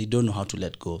you know they don't know how to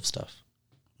let go of stuff.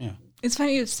 Yeah, it's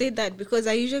funny you say that because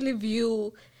I usually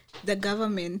view the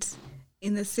government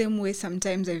in the same way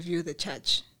sometimes I view the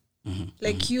church.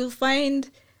 You'll find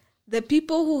the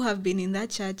people who have been in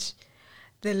that church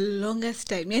the longest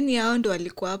time, yani hao ndo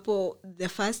walikuwa hapo, the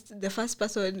first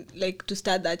person like to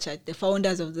start that church, the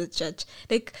founders of the church,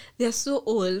 like they're so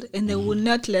old and they will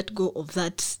not let go of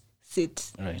that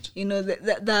seat. Right. You know,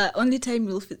 the only time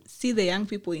you'll see the young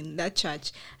people in that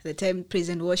church at the time praise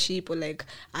and worship or like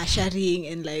ushering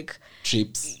and like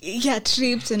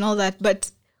trips and all that,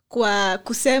 but kwa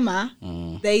kusema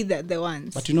they the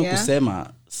ones. But you know,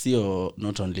 kusema sio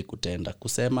not only kutenda,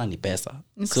 kusema ni pesa.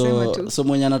 So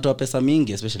mwenye anatoa pesa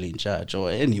mingi, especially in church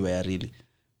or anywhere really,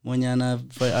 mwenye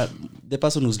the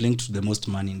person who's linked to the most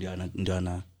money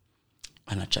ndio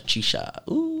anachachisha.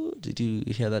 Ooh, did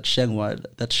you hear that Sheng word,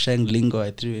 that Sheng lingo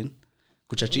I threw in?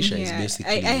 Kuchachisha is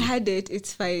basically... I had it.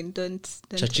 It's fine. Don't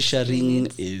Chachisha ring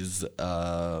is...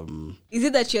 Is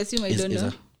it that you assume I don't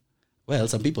know? Well,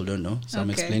 some people don't know. So I'm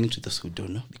explaining to those who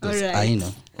don't know. Because right. I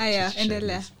know.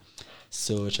 And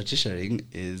so Chachisha ring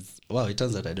is... Wow, it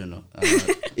turns out I don't know.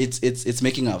 It's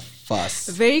making a fuss.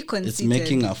 Very conceited. It's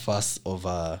making a fuss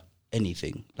over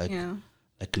anything. Like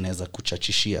neza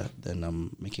kuchachishia, then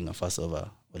I'm making a fuss over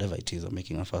whatever it is I'm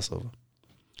making a fuss over.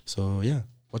 So yeah,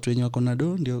 watu wenye wako na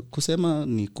do ndio kusema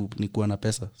ni kuwa na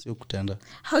pesa, sio kutenda.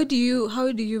 How do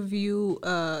you view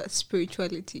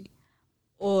spirituality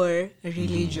or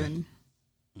religion?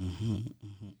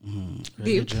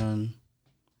 Religion.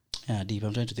 Yeah, deep.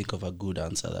 I'm trying to think of a good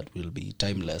answer that will be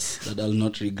timeless, that I'll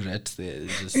not regret.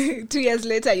 Just 2 years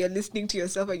later, you're listening to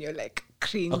yourself and you're like,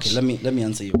 cringe. Okay, let me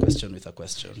answer your question with a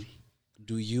question.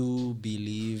 Do you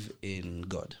believe in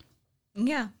God?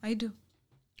 Yeah, I do.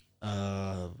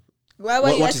 Why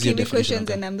are you asking me questions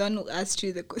and I'm the one who asked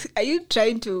you the question? Are you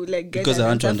trying to like get? Because I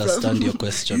want to understand your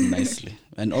question nicely,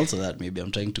 and also that maybe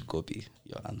I'm trying to copy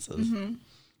your answers.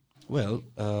 Well,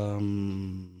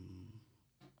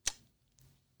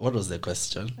 what was the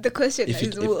question? The question is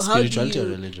if spirituality or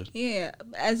religion? Yeah,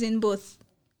 as in both,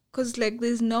 because like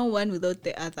there's no one without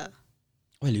the other.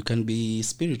 Well, you can be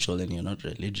spiritual and you're not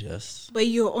religious. But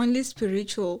you're only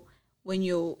spiritual when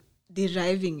you're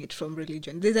deriving it from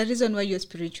religion. There's a reason why you're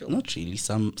spiritual. Not really.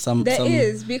 There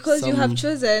is, because you have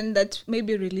chosen that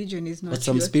maybe religion is not. But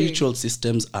some spiritual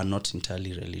systems are not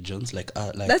entirely religions. Like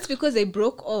that's because they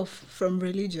broke off from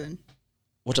religion.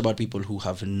 What about people who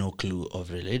have no clue of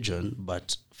religion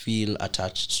but feel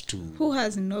attached to? Who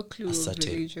has no clue of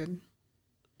religion?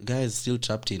 Guys still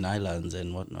trapped in islands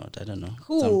and whatnot. I don't know.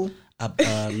 Who?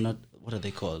 Not what are they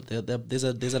called?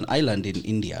 There's an island in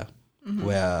India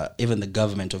where even the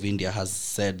government of India has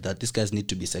said that these guys need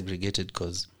to be segregated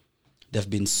because they've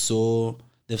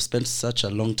spent such a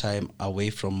long time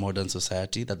away from modern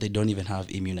society that they don't even have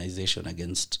immunization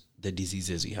against the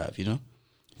diseases we have. You know,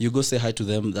 you go say hi to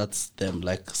them, that's them.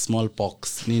 Like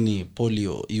smallpox, nini,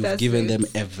 polio. You've given them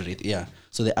everything. Yeah,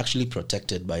 so they're actually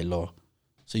protected by law.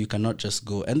 So you cannot just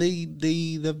go, and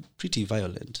they're pretty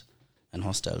violent and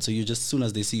hostile. So you just, as soon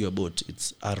as they see your boat,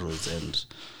 it's arrows and,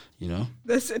 you know.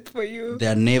 That's it for you.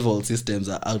 Their naval systems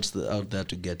are out there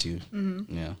to get you.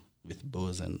 Yeah, with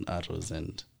bows and arrows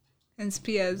and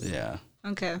spears. Yeah.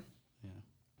 Okay. Yeah.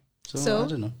 So I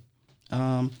don't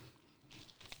know.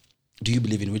 Do you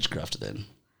believe in witchcraft then?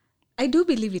 I do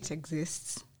believe it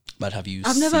exists. But have you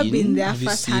I've never been there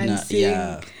firsthand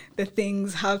seeing the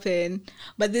things happen.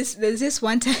 But there's this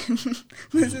one time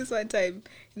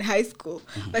in high school.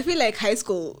 But I feel like high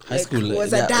school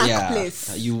was a dark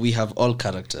place. We have all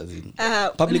characters in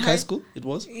public high school. It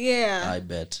was. Yeah, I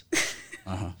bet.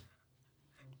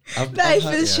 I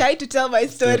feel shy to tell my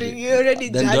story. You already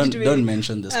judged me. Don't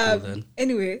mention the school then.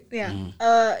 Anyway,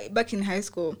 back in high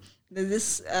school,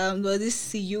 there's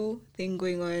this CU thing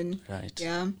going on. Right.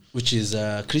 Yeah. Which is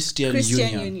Christian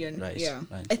Union. Right. Yeah.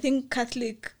 Right. I think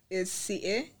Catholic is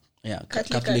CA. Yeah.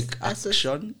 Catholic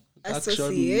Action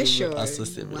Association. Wow.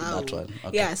 That one.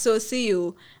 Okay. Yeah. So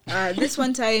CU. This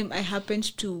one time I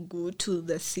happened to go to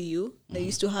the CU. They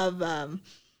used to have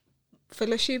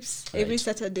fellowships every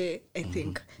Saturday, I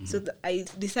think. So I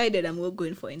decided I'm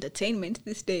going for entertainment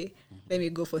this day. Let me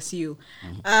go for CU.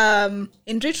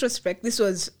 In retrospect, this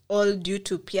was all due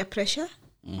to peer pressure.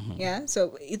 Yeah,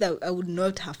 so either I would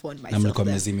not have found myself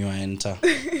there.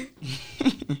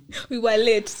 We were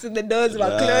late, so the doors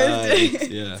were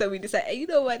closed. Yeah. So we decided, you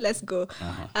know what, let's go.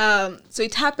 So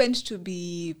it happened to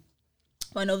be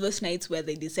one of those nights where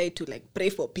they decide to like pray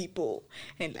for people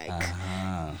and like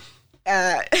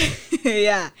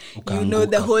yeah, you know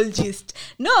the whole gist.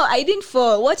 No, I didn't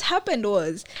fall. What happened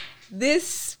was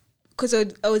this, because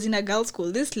I was in a girls'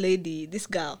 school, this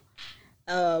girl,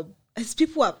 as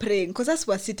people were praying, because us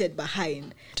were seated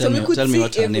behind, tell me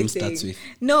what her name starts with.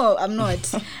 No, I'm not.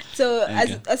 So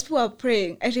okay. as people were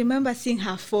praying, I remember seeing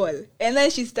her fall, and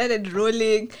then she started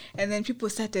rolling, and then people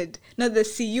started, the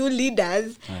CU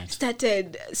leaders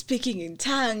started speaking in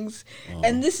tongues,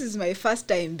 and this is my first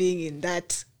time being in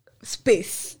that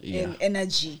space and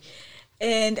energy.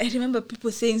 And I remember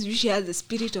people saying she has the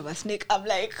spirit of a snake. I'm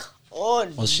like, oh,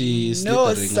 was she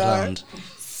no, slipping sir. around?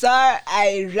 Sir,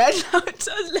 I ran out.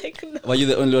 I was like, no. Were you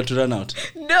the only one to run out?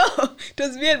 No, it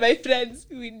was me and my friends.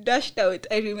 We dashed out.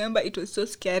 I remember it was so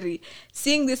scary.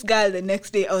 Seeing this girl the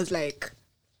next day, I was like,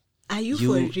 are you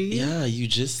for real? Yeah, you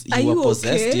were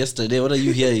possessed yesterday. What are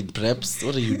you here in preps?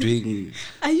 What are you doing?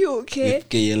 Are you okay? With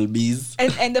KLBs.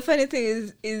 And the funny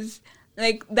thing is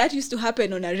like that used to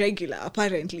happen on a regular,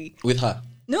 apparently. With her?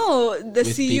 No, the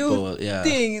With CU people, yeah,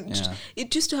 thing. yeah.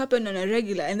 It used to happen on a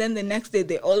regular, and then the next day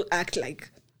they all act like,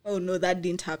 oh no, that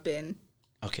didn't happen.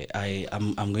 Okay,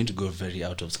 I'm going to go very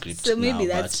out of script. So maybe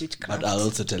now, that's witchcraft. But I'll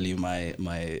also tell you my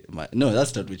no,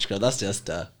 that's not witchcraft. That's just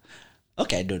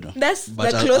okay, I don't know. That's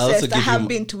But the I'll also closest I give have you-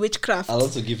 been to witchcraft. I'll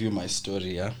also give you my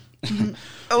story, yeah.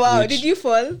 Oh wow, which- did you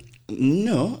fall?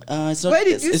 No, it's not. Why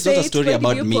did you it's say not a it? story Why did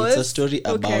about you me. It's a pause? story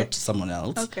Okay. about someone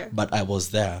else. Okay. But I was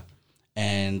there,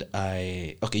 and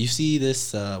you see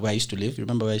this where I used to live. You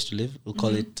remember where I used to live? We'll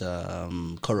call it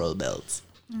Coral Belts,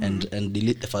 and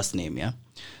delete the first name. Yeah.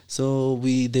 So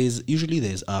there's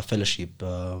a fellowship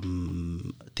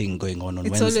thing going on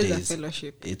It's Wednesdays. always a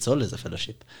fellowship. It's always a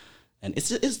fellowship, and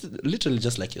it's literally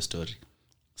just like your story.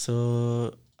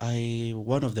 So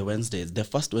one of the Wednesdays, the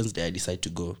first Wednesday I decided to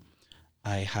go,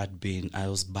 I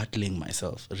was battling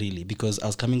myself really, because I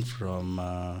was coming from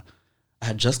I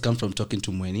had just come from talking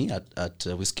to Mweni at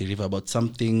Whiskey River about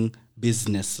something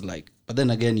business like, but then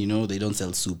again, they don't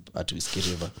sell soup at Whiskey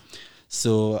River.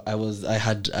 So I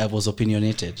was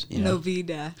opinionated,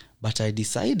 Novida. but I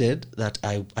decided that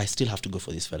I still have to go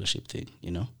for this fellowship thing,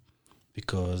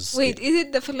 because Wait, is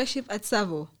it the fellowship at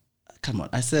Savo? come on,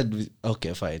 I said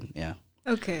okay, fine, yeah.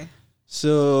 Okay.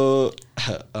 So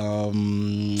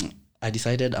I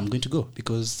decided I'm going to go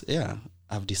because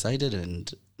I've decided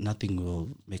and nothing will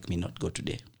make me not go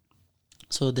today.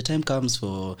 So the time comes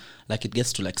for it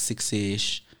gets to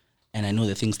 6ish, and I know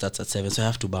the thing starts at 7, so I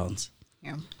have to bounce.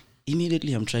 Yeah.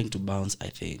 Immediately I'm trying to bounce, I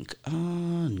think,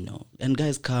 no. And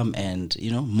guys come and,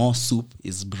 more soup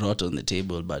is brought on the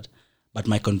table, but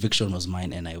my conviction was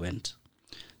mine and I went.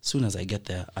 Soon as I get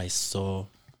there, I saw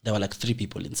there were 3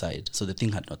 people inside. So the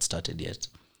thing had not started yet.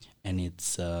 And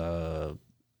it's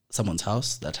someone's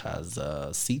house that has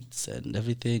seats and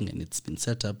everything, and it's been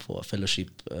set up for a fellowship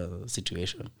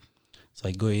situation. So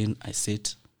I go in, I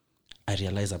sit, I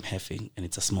realize I'm heffing, and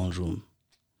it's a small room.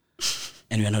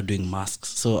 And we're not doing masks.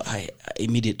 So I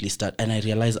immediately start, and I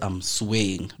realize I'm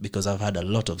swaying because I've had a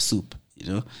lot of soup,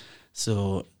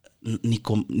 So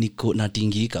niko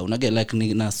natingika, unaget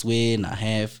na sway, na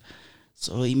hef.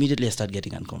 So immediately I start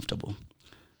getting uncomfortable.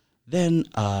 Then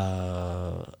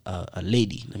a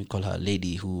lady, let me call her a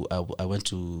lady, who I went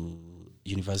to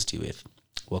university with,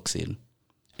 walks in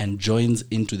and joins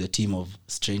into the team of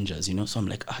strangers, So I'm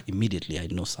like, immediately I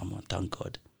know someone, thank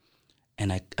God.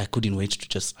 And I couldn't wait to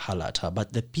just holler at her.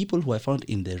 But the people who I found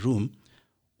in the room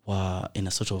were in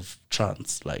a sort of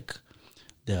trance,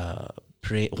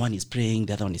 one is praying,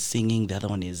 the other one is singing, the other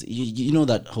one is,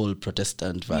 that whole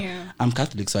Protestant vibe. Yeah. I'm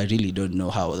Catholic, so I really don't know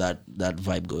how that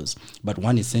vibe goes. But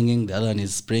one is singing, the other one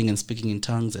is praying and speaking in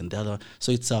tongues, and the other,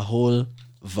 so it's a whole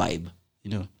vibe,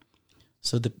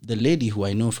 So the lady who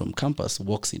I know from campus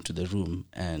walks into the room,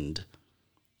 and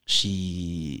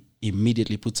she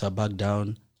immediately puts her bag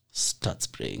down, starts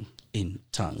praying in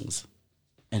tongues,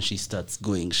 and she starts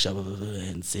going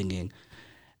and singing.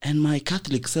 And my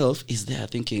Catholic self is there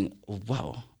thinking,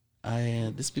 wow,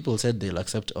 these people said they'll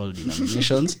accept all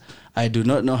denominations. I do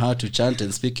not know how to chant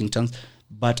and speak in tongues,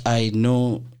 but I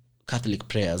know Catholic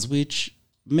prayers, which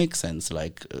make sense.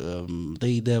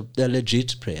 They're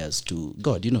legit prayers to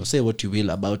God. Say what you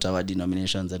will about our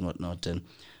denominations and whatnot,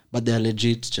 but they're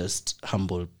legit, just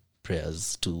humble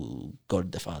prayers to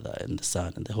God the Father and the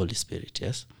Son and the Holy Spirit.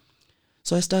 Yes.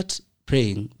 So I start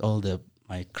praying all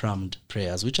my crammed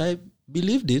prayers, which I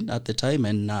believed in at the time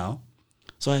and now.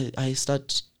 So I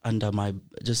start under my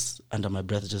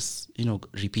breath, just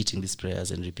repeating these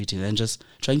prayers and repeating and just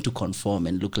trying to conform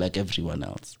and look like everyone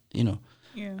else,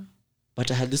 Yeah. But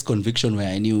I had this conviction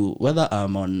where I knew whether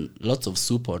I'm on lots of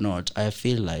soup or not, I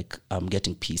feel like I'm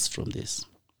getting peace from this.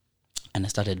 And I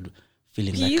started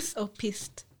feeling Peace or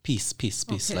pissed? Peace. Okay.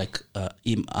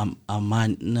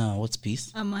 What's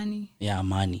peace? Amani. Yeah,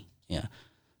 amani. Yeah.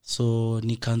 So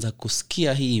nikaanza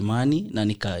kusikia hii imani na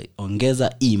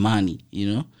nikaongeza imani,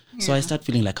 So I start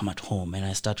feeling like I'm at home, and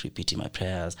I start repeating my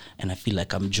prayers, and I feel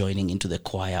like I'm joining into the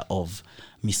choir of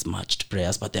mismatched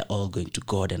prayers, but they're all going to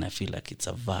God, and I feel like it's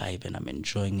a vibe and I'm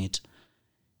enjoying it.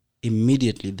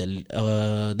 Immediately, then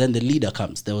the leader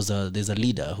comes. There's a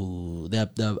leader there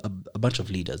are a bunch of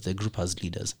leaders. The group has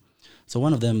leaders. So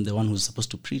one of them, the one who's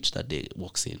supposed to preach that day,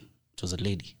 walks in. It was a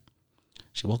lady.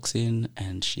 She walks in,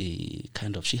 and she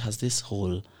has this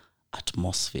whole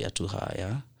atmosphere to her,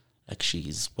 yeah? Like,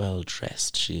 she's well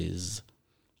dressed, she's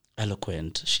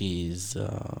eloquent, she's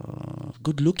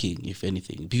good looking, if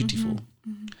anything, beautiful.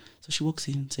 Mm-hmm. So she walks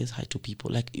in, says hi to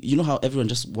people. Like, how everyone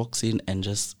just walks in and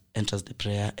just enters the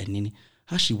prayer, and then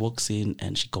how she walks in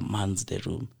and she commands the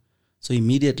room. So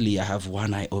immediately I have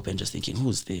one eye open, just thinking,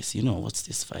 who's this? What's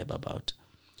this vibe about?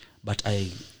 But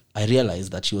I I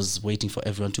realized that she was waiting for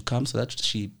everyone to come so that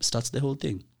she starts the whole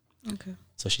thing. Okay.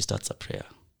 So she starts a prayer.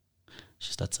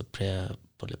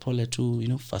 Pole pole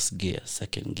too, first gear,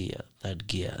 second gear, third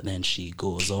gear. And then she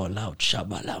goes all out.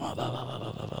 Shabalama, ba, ba,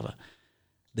 ba, ba, ba, ba.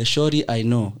 The shorty I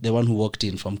know, the one who walked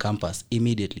in from campus,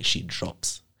 immediately she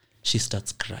drops. She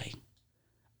starts crying.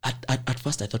 At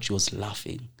first I thought she was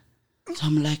laughing. So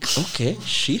I'm like, okay,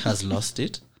 she has lost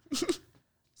it.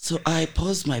 So I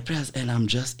paused my prayers and I'm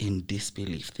just in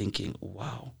disbelief thinking,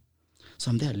 wow.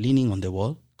 So I'm there leaning on the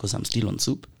wall because I'm still on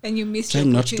soup. And you missed your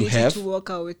opportunity to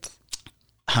walk out.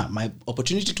 My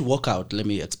opportunity to walk out, let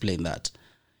me explain that.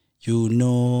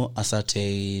 A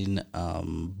certain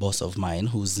boss of mine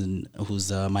who's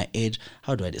my age.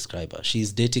 How do I describe her?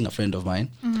 She's dating a friend of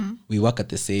mine. Mm-hmm. We work at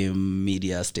the same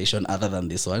media station other than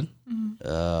this one.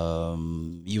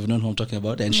 Mm-hmm. You've known who I'm talking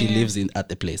about, and she lives at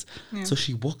the place. Yeah. So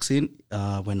she walks in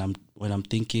when I'm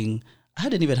thinking. I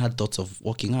hadn't even had thoughts of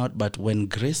walking out, but when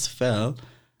Grace fell,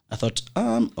 I thought,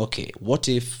 okay, what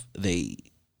if they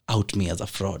out me as a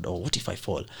fraud, or what if I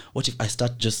fall? What if I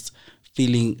start just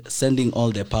sending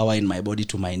all the power in my body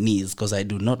to my knees, because I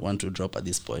do not want to drop at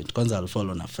this point, because I'll fall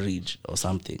on a fridge or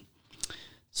something.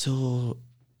 So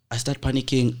I start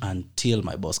panicking until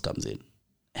my boss comes in,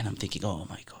 and I'm thinking, oh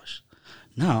my gosh.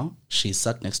 Now she's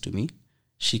sat next to me.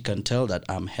 She can tell that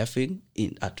I'm heffing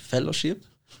at fellowship.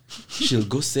 She'll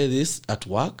go say this at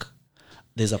work.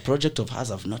 There's a project of hers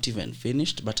I've not even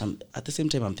finished, but at the same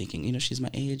time I'm thinking, she's my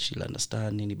age, she'll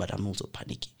understand, but I'm also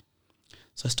panicky.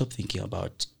 So I stopped thinking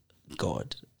about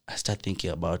God. I start thinking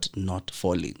about not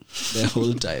falling the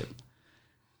whole time.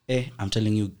 I'm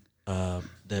telling you,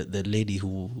 the lady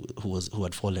who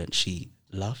had fallen, she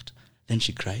laughed, then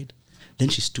she cried, then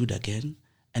she stood again,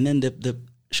 and then the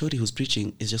shorty who's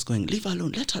preaching is just going, leave her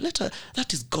alone, let her,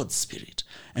 that is God's spirit.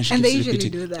 And she keeps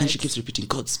repeating, do that. And she keeps repeating,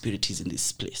 God's spirit is in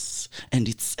this place, and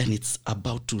it's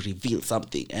about to reveal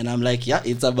something. And I'm like, yeah,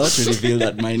 it's about to reveal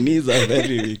that my knees are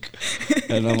very weak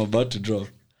and I'm about to drop.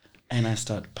 And I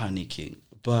start panicking.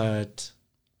 But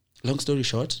long story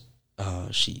short,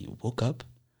 she woke up.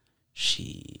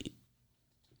 She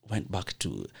went back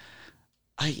to...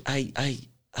 I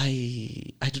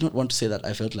do not want to say that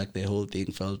I felt like the whole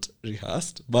thing felt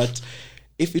rehearsed. But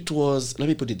if it was... Let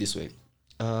me put it this way.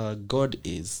 God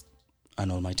is an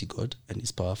almighty God and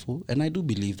is powerful. And I do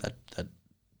believe that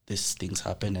these things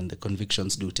happen and the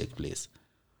convictions do take place.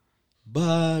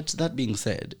 But that being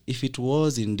said, if it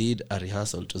was indeed a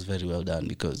rehearsal, it was very well done,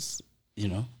 because,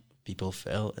 people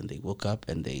fell and they woke up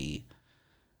and they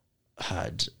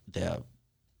had their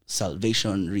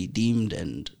salvation redeemed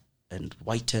and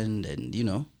whitened and,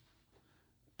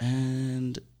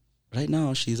 and right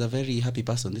now she's a very happy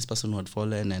person. This person who had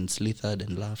fallen and slithered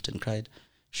and laughed and cried.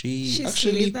 She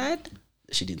actually slithered?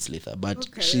 She didn't slither, but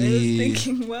okay, I was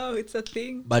thinking, wow, it's a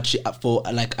thing. But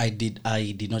I did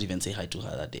not even say hi to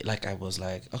her that day. Like, I was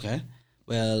like, okay,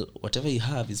 well, whatever you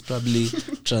have is probably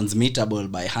transmittable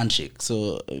by handshake.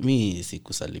 So me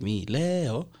sikusalimi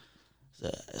leo.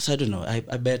 So I don't know. I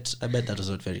bet that was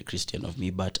not very Christian of me,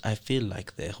 but I feel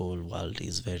like the whole world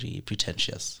is very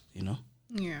pretentious, Yeah.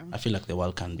 I feel like the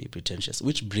world can be pretentious,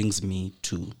 which brings me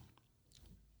to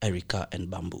Erica and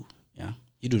Bamboo. Yeah,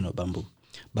 you do know Bamboo.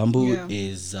 Bamboo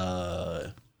is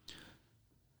a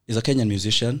Kenyan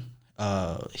musician.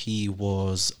 He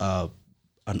was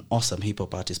an awesome hip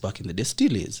hop artist back in the day,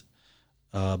 still is,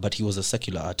 but he was a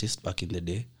secular artist back in the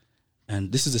day.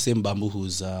 And this is the same Bamboo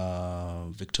who's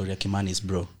Victoria Kimani's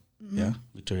bro. Mm-hmm. Yeah,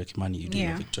 Victoria Kimani, you do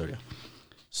know Victoria.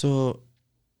 So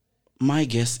my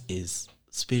guess is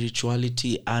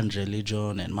spirituality and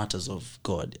religion and matters of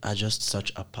God are just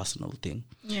such a personal thing.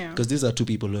 Yeah, because these are two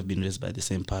people who have been raised by the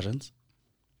same parents.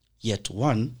 Yet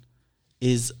one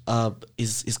is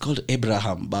called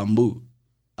Abraham Bamboo,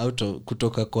 out of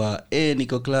kutoka kwa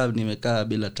niko club nimekaa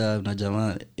bila taa na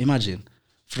jamaa. Imagine,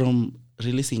 from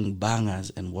releasing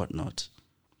bangers and whatnot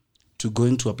to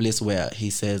going to a place where he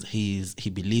says he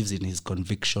believes in his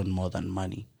conviction more than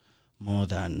money, more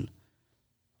than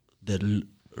the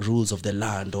rules of the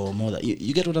land, or more than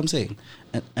you get what I'm saying.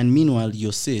 And meanwhile,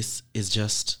 your sis is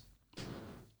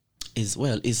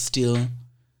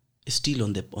still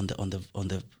on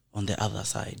the other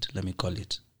side, let me call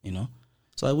it,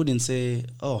 So I wouldn't say,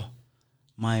 oh,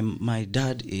 my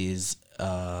dad is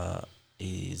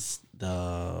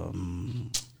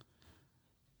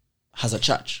has a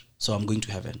church, so I'm going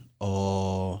to heaven,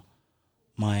 or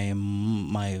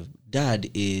my dad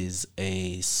is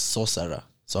a sorcerer,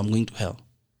 so I'm going to hell.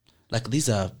 Like, these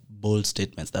are bold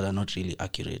statements that are not really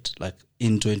accurate. Like,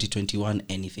 in 2021,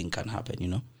 anything can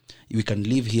happen, We can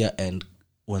live here and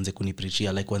uanze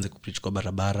kunipreachia, like uanze kupreach kwa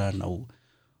barabara na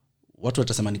watu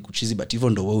watasema ni kuchizi, but hivyo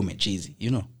ndo wewe umechizi, you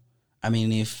know. I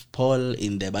mean, if Paul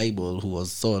in the Bible, who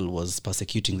was Saul, was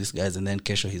persecuting these guys, and then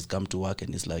Kesho he's come to work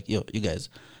and he's like, yo, you guys,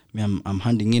 me, I'm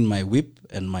handing in my whip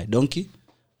and my donkey.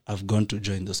 I've gone to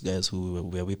join those guys who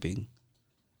were whipping.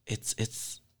 It's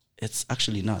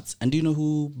actually nuts. And do you know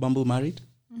who Bamboo married?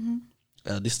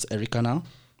 This is Erica now.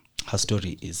 Her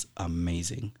story is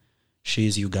amazing. She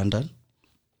is Ugandan.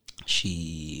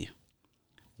 She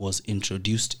was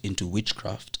introduced into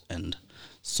witchcraft and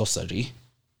sorcery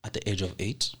at the age of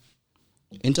 8.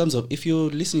 In terms of, if you're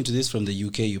listening to this from the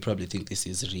UK, you probably think this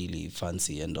is really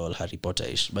fancy and all Harry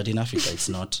Potter-ish. But in Africa, it's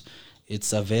not.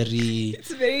 It's a very...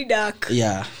 It's very dark.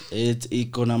 Yeah.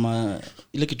 Iko na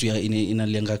ile kitu ya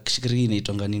inalianga kishikiri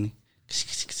inaitonga nini?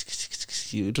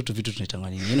 Tutu vitu tunaitanga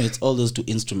nini? You know, it's all those two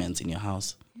instruments in your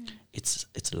house.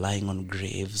 It's lying on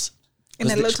graves.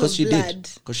 And a lot of blood.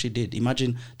 Because she did.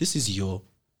 Imagine, this is your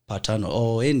paternal,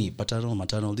 or any paternal,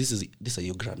 maternal, these are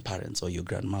your grandparents or your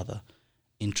grandmother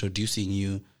introducing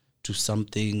you to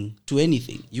something, to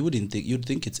anything. You'd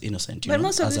think it's innocent. But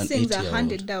most of these things are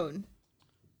handed down.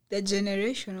 They're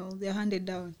generational. They're handed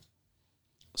down.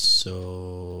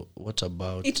 So what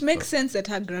about... It makes sense that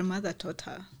her grandmother taught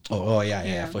her. Oh,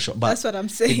 yeah, for sure. But that's what I'm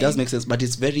saying. It does make sense, but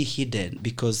it's very hidden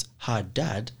because her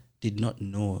dad did not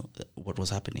know what was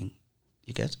happening.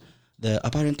 You get?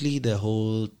 Apparently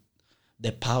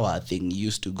the power thing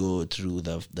used to go through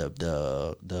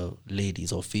the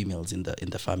ladies or females in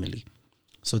the family.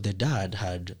 So the dad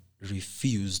had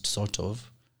refused, sort of.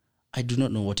 I do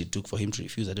not know what it took for him to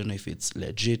refuse. I don't know if it's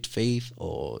legit faith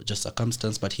or just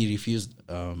circumstance, but he refused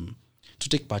to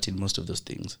take part in most of those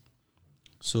things.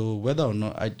 So whether or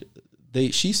not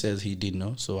she says he did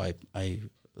know, so I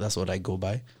that's what I go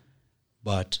by.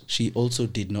 But she also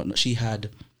did not know. She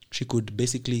could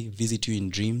basically visit you in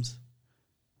dreams,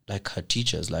 like her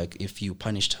teachers. Like if you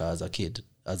punished her as a kid,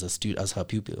 as a student, as her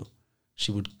pupil,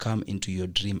 she would come into your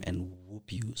dream and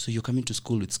whoop you. So you're coming to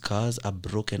school with scars, a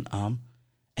broken arm,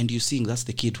 and you're seeing that's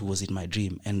the kid who was in my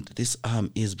dream, and this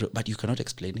arm is but you cannot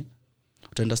explain it.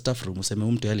 Utaenda staff room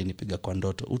useme mtu alinipiga kwa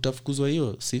ndoto, utafukuzwa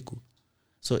hiyo siku.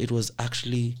 So it was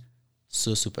actually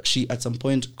so super. She at some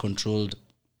point controlled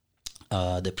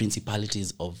the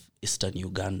principalities of Eastern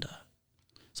Uganda.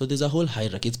 So there's a whole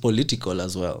hierarchy. It's political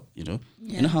as well, you know.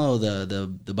 Yeah. You know how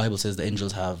the Bible says the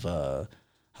angels have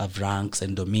ranks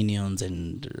and dominions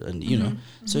and you know.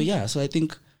 So yeah, so I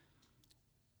think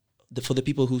for the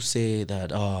people who say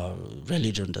that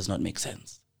religion does not make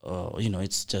sense, or you know,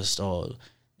 it's just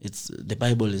the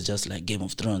Bible is just like Game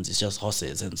of Thrones. It's just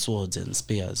horses and swords and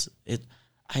spears.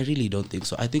 I really don't think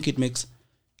so. I think it makes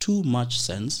too much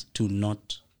sense to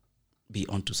not be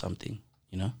onto something,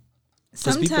 you know.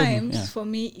 Sometimes for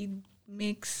me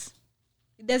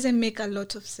it doesn't make a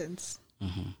lot of sense.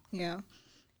 Yeah.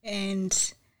 And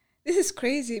this is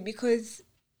crazy because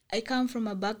I come from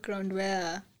a background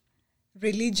where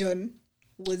religion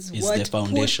was it's what the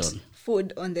foundation. Put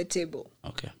food on the table.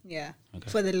 Okay. Yeah. Okay.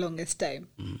 For the longest time.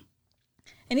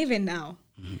 And even now.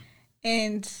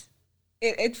 And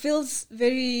it feels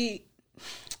very,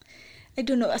 I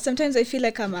don't know. Sometimes I feel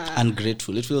like I'm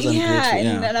ungrateful. It feels ungrateful.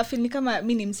 And I feel like I'm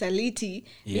msaliti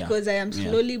because I am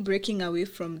slowly breaking away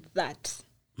from that.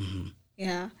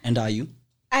 Yeah. And are you?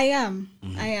 I am.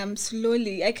 I am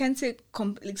slowly. I can't say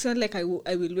it's not like I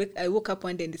woke up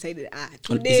one day and decided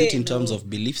today. Is it in terms of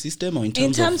belief system or in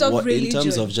terms of religion? In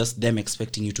terms of just them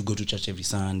expecting you to go to church every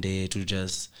Sunday to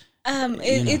just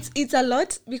it's a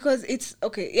lot because it's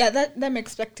okay. Yeah, that them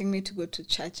expecting me to go to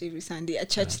church every Sunday, a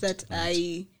church that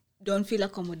I don't feel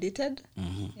accommodated.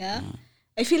 Yeah.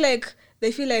 I feel like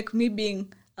they feel like me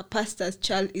being a pastor's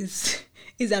child is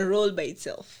a role by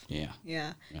itself.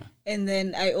 Yeah. And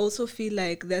then I also feel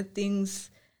like there are things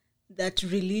that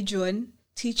religion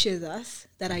teaches us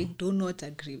that I do not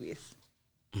agree with.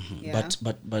 Yeah.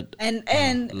 But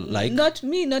and like not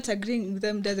agreeing with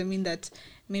them doesn't mean that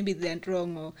maybe they're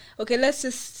wrong or okay. Let's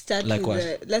just start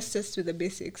with the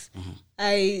basics.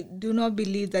 I do not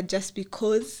believe that just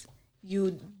because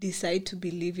you decide to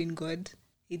believe in God,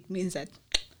 it means that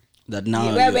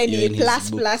now you're in plus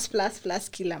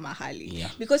kila mahali.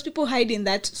 Because people hide in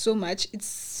that so much, it's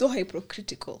so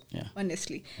hypocritical,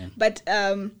 honestly. But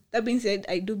that being said,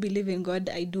 I do believe in God.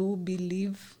 I do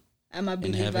believe I'm a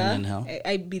believer. In heaven and hell?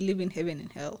 I believe in heaven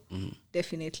and hell,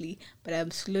 definitely. But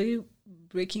I'm slowly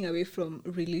breaking away from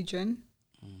religion,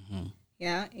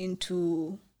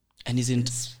 into and isn't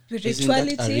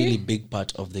spirituality. That a really big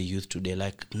part of the youth today?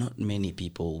 Like, not many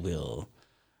people will.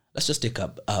 Let's just take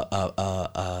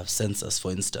a census,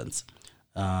 for instance.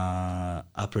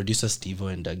 Our producer Steve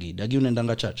and Dagi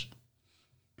unaendanga church?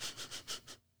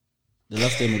 The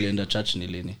last time ulienda church ni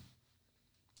lini?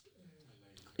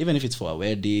 even if it's for a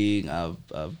wedding, a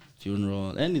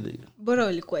funeral, anything. Bora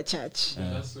ulikuwa church.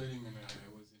 Last wedding and I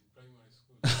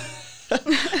was in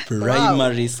primary school.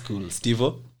 Primary school.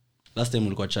 Stevo, last time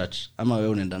ulikuwa church. Ama wewe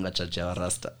unaendanga church ya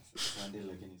Rasta?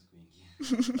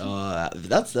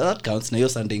 That counts. Na hiyo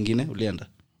Sunday ingine ulienda?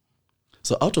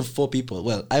 So out of 4 people,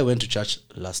 well, I went to church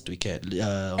last weekend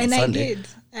on and Sunday.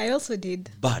 I also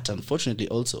did. But unfortunately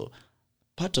also,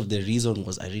 part of the reason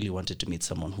was I really wanted to meet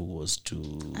someone who was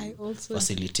to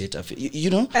facilitate. You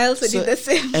know? I also did the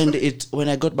same. And when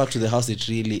I got back to the house, it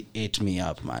really ate me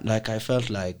up, man. Like, I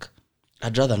felt like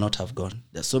I'd rather not have gone.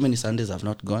 There's so many Sundays I've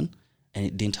not gone, and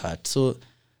it didn't hurt. So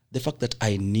the fact that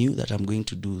I knew that I'm going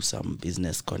to do some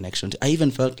business connection, I even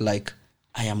felt like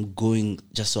I am going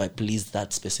just so I please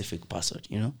that specific person,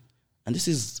 you know? And this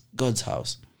is God's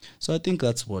house. So I think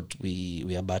that's what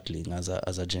we are battling as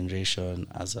a generation,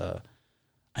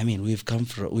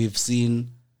 we've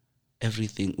seen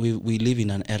everything. We live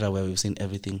in an era where we've seen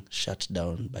everything shut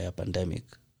down by a pandemic.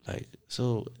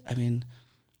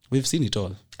 We've seen it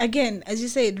all. Again, as you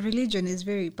said, religion is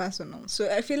very personal. So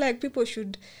I feel like people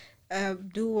should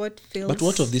do what feels. But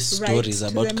what of these stories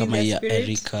right about Kamaya, spirit?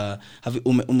 Erica? Have you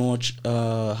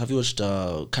watched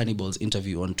Cannibal's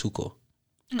interview on Tuko?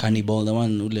 Mm-hmm. Cannibal, the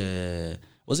one ule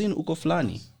was he in Uko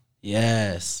Flani?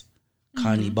 Yes,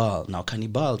 Cannibal. Now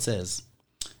Cannibal says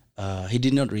he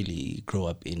did not really grow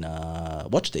up in.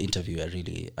 Watch the interview.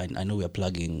 I know we are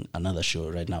plugging another show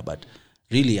right now, but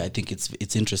really I think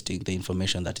it's interesting, the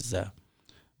information that is there,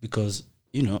 because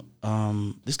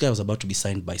this guy was about to be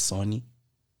signed by Sony.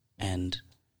 And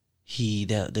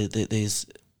it's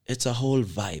a whole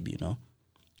vibe,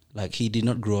 like he did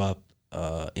not grow up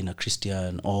in a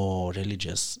Christian or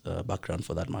religious background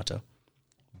for that matter.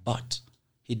 But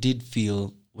he did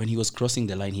feel, when he was crossing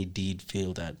the line, he did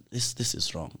feel that this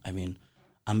is wrong. I mean,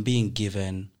 I'm being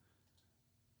given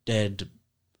dead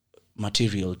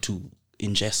material to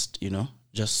ingest,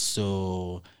 just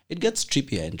so it gets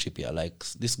trippier and trippier. Like,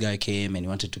 this guy came and he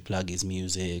wanted to plug his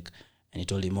music. And he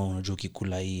told him, unajua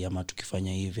ukikula hii ama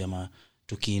tukifanya hivi ama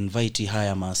tukiinvite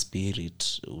haya ma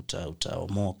spirit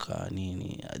utaomoka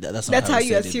nini. That's how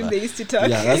you assume they used to talk.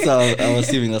 Yeah, that's how I was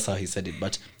assuming that's how he said it.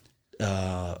 But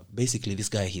basically this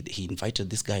guy, he invited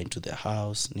this guy into their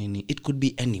house. Nini. It could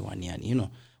be anyone, yani,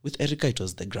 With Erica, it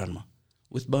was the grandma.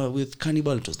 With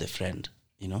Cannibal, it was the friend,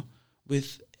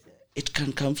 it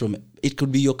can come from, it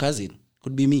could be your cousin,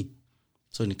 could be me.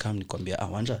 So nikwambia,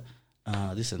 Wanja,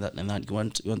 this and that, you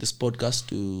want this podcast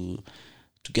to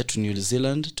get to New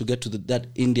Zealand, to get to that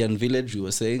Indian village you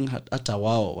were saying, hata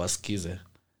wao wasikize,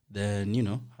 then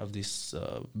have this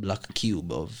black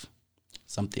cube of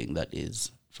something that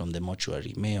is from the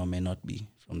mortuary, may or may not be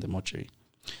from the mortuary.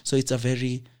 So it's a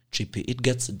very trippy, it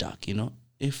gets dark,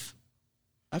 if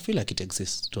I feel like it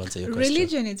exists, to answer your question.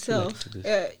 Religion itself,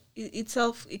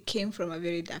 it came from a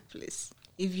very dark place,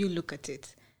 if you look at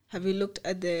it. Have you looked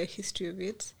at the history of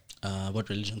it? What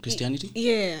religion? Christianity?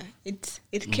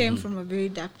 It came from a very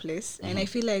dark place, and I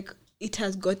feel like it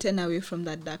has gotten away from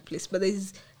that dark place, but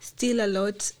there's still a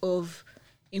lot of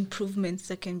improvements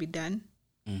that can be done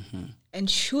and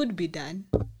should be done.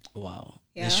 Wow.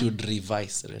 Yeah. They should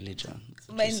revise religion.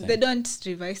 They don't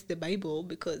revise the Bible,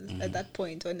 because at that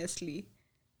point, honestly,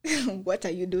 what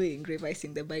are you doing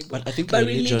revising the Bible? But I think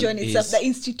religion itself, the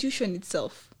institution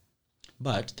itself.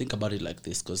 But think about it like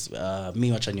this, because me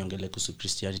wacha niongele kuhusu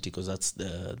Christianity, because that's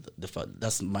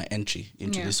that's my entry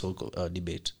into this whole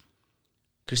debate.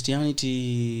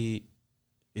 Christianity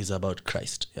is about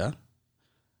Christ, yeah?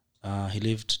 He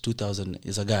lived 2,000,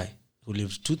 is a guy who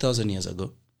lived 2,000 years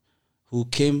ago, who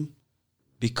came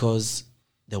because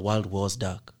the world was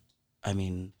dark. I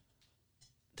mean,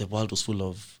 the world was full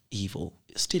of evil.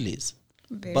 It still is.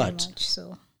 Very much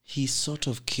so. He sort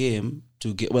of came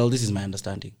to get, well, this is my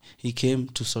understanding. He came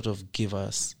to sort of give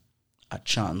us a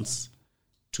chance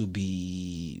to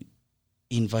be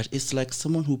invited. It's like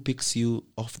someone who picks you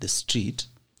off the street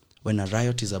when a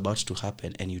riot is about to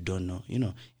happen and you don't know.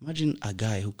 Imagine a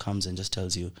guy who comes and just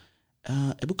tells you,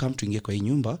 ebu come tuingie kwa hii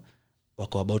nyumba,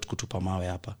 wako about kutupa mawe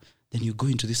hapa. Then you go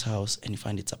into this house and you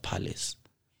find it's a palace.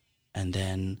 And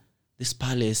then this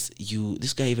palace,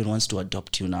 this guy even wants to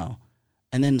adopt you now.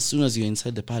 And then as soon as you're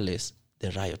inside the palace,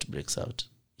 the riot breaks out.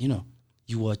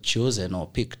 You were chosen or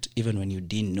picked even when you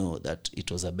didn't know that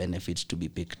it was a benefit to be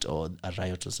picked or a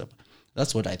riot or something.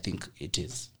 That's what I think it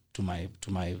is to my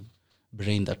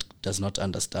brain that does not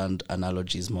understand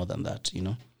analogies more than that,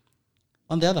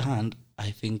 On the other hand,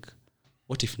 I think,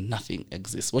 what if nothing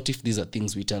exists? What if these are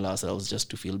things we tell ourselves just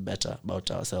to feel better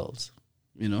about ourselves,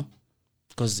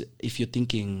 Because if you're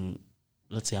thinking,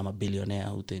 let's say I'm a billionaire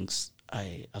who thinks,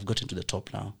 I've gotten to the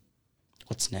top now.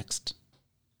 What's next?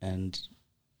 and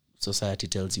society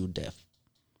tells you death.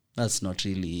 That's not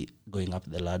really going up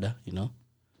the ladder, you know.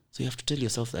 So you have to tell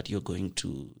yourself that you're going to,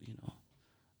 you know,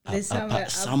 There's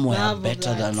somewhere above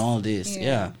better that. than all this. Yeah.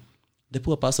 Yeah. The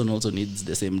poor person also needs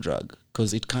the same drug,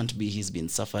 because it can't be he's been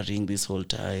suffering this whole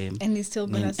time. And he's still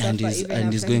going to suffer and he's, even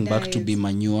and he's after going he back to dies. be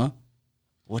manure.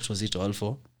 What was it all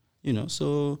for? You know,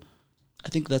 so I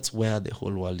think that's where the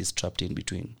whole world is trapped in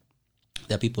between.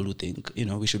 There are people who think, you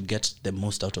know, we should get the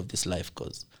most out of this life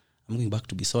because I'm going back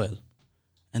to be soil.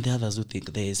 And the others who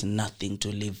think there is nothing to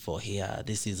live for here.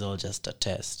 This is all just a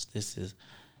test. This is,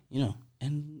 you know,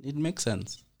 and it makes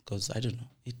sense because I don't know.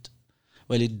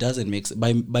 It doesn't make sense.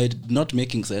 By not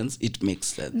making sense, it makes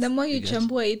sense. The more you get?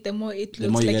 chambua it, the more it The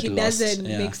looks more you like get it lost. doesn't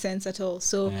Yeah. make sense at all.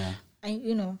 So, Yeah.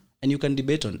 you know. And you can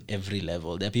debate on every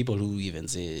level. There are people who even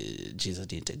say Jesus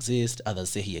didn't exist. Others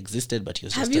say he existed, but he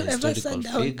was Have just you a ever historical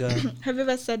sat down? figure. Have you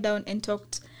ever sat down and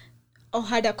talked or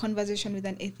had a conversation with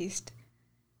an atheist?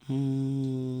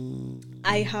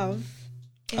 I have,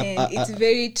 and it's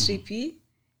very trippy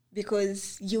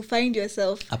because you find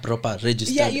yourself. A proper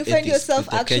registered Yeah, you find atheist yourself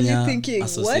with the actually Kenya thinking,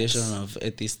 Association what? of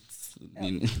Atheists.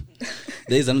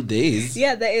 There is.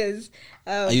 Yeah, there is.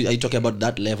 Are you talking about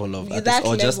that level of That atheist,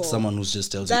 or just level. someone who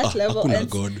just tells you, That level, hakuna and,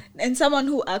 God? and someone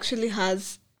who actually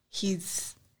has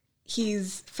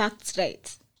his facts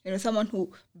right. You know, someone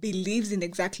who believes in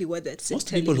exactly what that's Most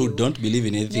telling people who you. don't believe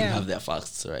in anything Yeah. have their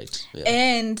facts right. Yeah.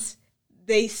 And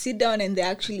they sit down and they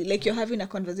actually, like, you're having a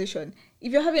conversation.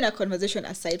 If you're having a conversation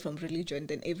aside from religion,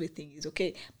 then everything is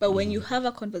okay. But when you have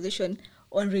a conversation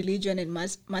on religion and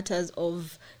matters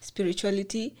of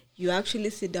spirituality, you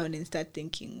actually sit down and start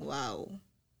thinking, wow,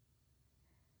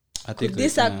 I could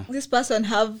think this person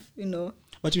have, you know,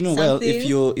 But you know, well, if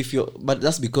something? you're, but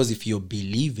that's because if you're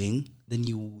believing, then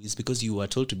it's because you are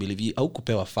told to believe. You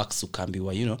haukupewa facts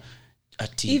ukambiwa, you know,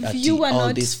 If you were all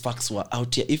not- these facts were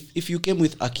out here. If you came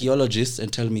with archaeologists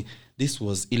and tell me this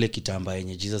was ile kitamba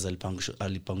yenye Jesus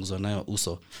alipanguzwa nayo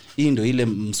uso, hii ndo ile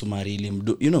msumari ile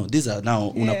you know, these are now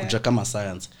unakuja kama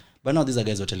science. But now these are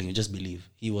guys who are telling you just believe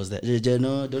he was there.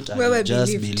 No, don't argue,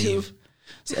 just believe.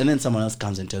 So, and then someone else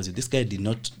comes and tells you this guy did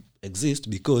not exist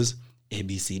because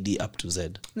ABCD up to Z.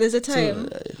 There's a time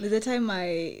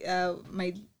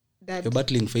my dad. You're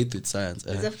battling faith with science.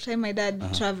 There's a time my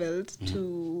dad traveled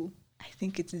to, I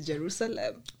think it's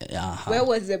Jerusalem. Uh-huh. Where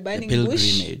was the burning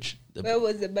bush? pilgrimage. Where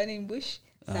was the burning bush?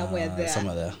 Somewhere there.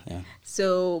 Somewhere there, yeah.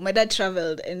 So my dad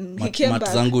traveled and he came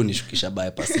back. zangu nishukisha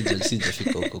bypass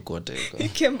sijafika huko kote He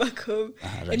came back home,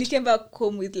 right. and he came back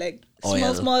home with like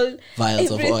Oil. small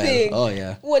Vials of oil. everything. Oh,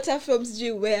 yeah. Water from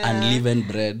where Unleavened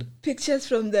bread, pictures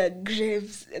from the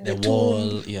graves, the tomb.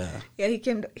 wall, yeah. Yeah, he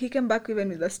came back even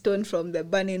with a stone from the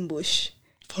burning bush.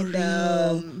 For And,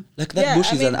 real. Like that yeah, bush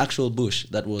I is mean- an actual bush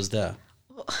that was there.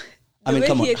 I The mean, way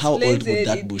come he on, how old explains would it,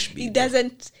 that bush be? It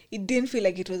doesn't. It didn't feel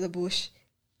like it was a bush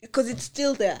because it's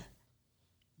still there.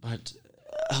 But,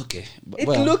 okay. But, It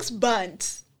well, looks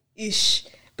burnt-ish,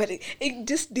 but it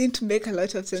just didn't make a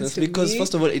lot of sense just to because, me.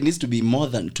 first of all, it needs to be more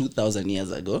than 2,000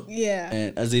 years ago. Yeah.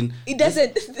 And as in, It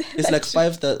doesn't. it's like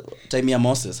 5,000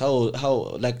 Moses.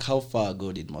 How far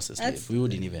ago did Moses That's- live? We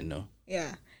wouldn't even know.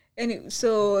 Yeah. Anyway,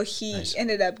 so he Nice.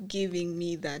 ended up giving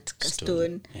me that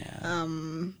stone. Yeah.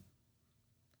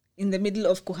 In the middle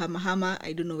of Kuhamahama.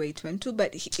 I don't know where it went to,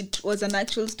 but it was an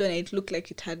actual stone. It looked like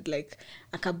it had like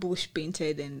a kabush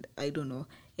painted, and I don't know.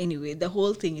 Anyway, the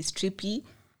whole thing is trippy.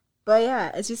 But yeah,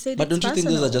 as you said, But don't you think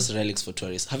those personal. are just relics for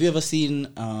tourists? Have you ever seen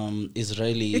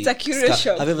Israeli? It's a curious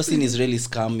shop. Have you ever seen Israeli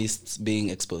scamists being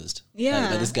exposed? Yeah,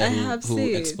 like this guy I who, have who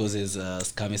seen. exposes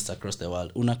scamists across the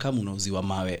world. Unakam unauziwa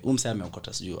mawe, umse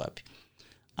ameokota sijui wapi.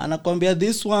 Anakwambia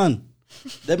this one,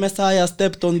 the Messiah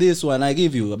stepped on this one. I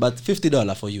give you about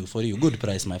 $50 for you. Good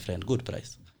price, my friend. Good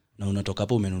price. Na unatoka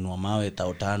hapo umenunua mawe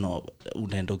 5,000,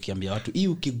 unaenda ukiambia watu hii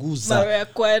ukiguza Mawe ya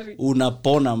kwari.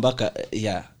 unapona mpaka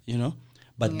yeah, you know.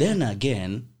 But then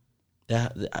again,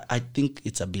 I think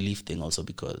it's a belief thing also,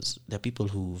 because there are people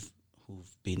who've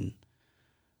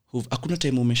hakuna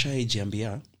time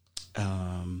umeshaijiambia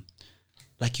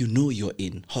like, you know, you're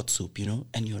in hot soup, you know,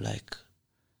 and you're like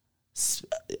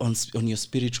on your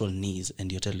spiritual knees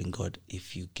and you're telling God,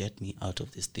 if you get me out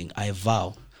of this thing, I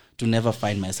vow to never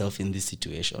find myself in this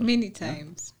situation. Many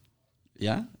times.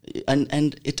 Yeah,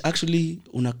 and it actually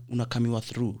unakamiwa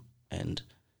through and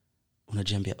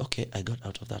unajiambia, okay, I got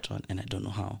out of that one and I don't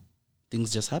know how.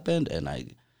 Things just happened, and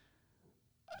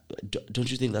don't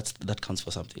you think that counts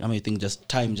for something? I mean, you think just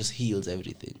time just heals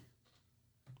everything.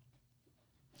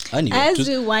 Anyway, As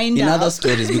we wind in other up.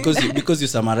 stories, because you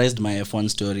summarized my F1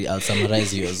 story, I'll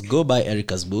summarize yours. Go buy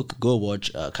Erica's book. Go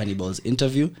watch Cannibal's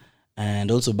interview,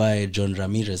 and also buy John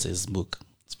Ramirez's book.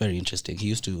 It's very interesting. He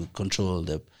used to control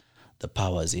the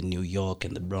powers in New York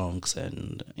and the Bronx,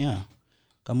 and yeah,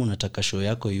 kama unataka show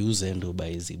yako iuze ndo buy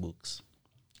hizi books.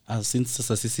 Since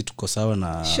sasa sisi tuko sawa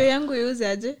na show yangu iuze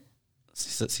aje?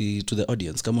 See, to the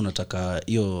audience, kama unataka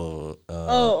hiyo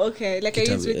okay, like I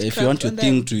use witchcraft, if you want your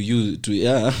thing to you to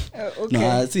okay.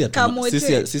 No,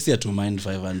 sisi to mind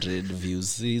 500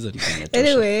 views.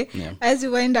 Anyway, as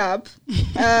you wind up,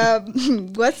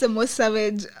 what's the most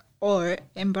savage or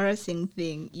embarrassing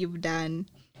thing you've done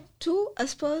to a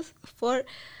spouse,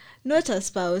 not a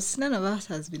spouse, none of us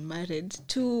has been married,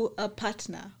 to a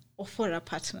partner or for a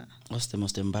partner? What's the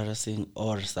most embarrassing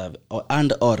or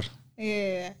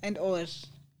Yeah, and or.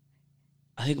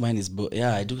 I think mine is both.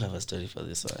 Yeah, I do have a story for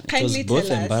this one. Kindly it was both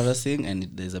tell us. embarrassing and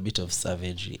there's a bit of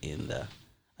savagery in there.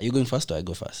 Are you going first or I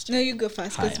go first? No, you go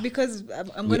first. Because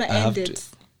I'm going to end it.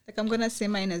 Like, I'm going to say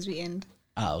mine as we end.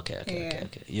 Okay.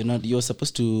 You're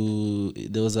supposed to.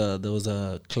 There was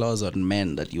a clause on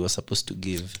men that you were supposed to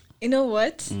give. You know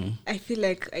what? I feel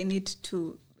like I need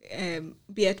to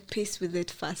be at peace with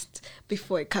it first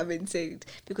before I come and say it,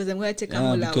 because I'm going to take a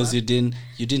whole hour. Because you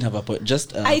didn't have a point.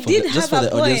 Just I did have for a the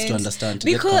point audience to understand, to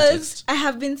because get context. I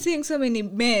have been seeing so many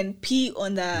men pee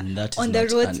on the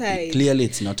roadside. Clearly,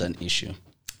 it's not an issue.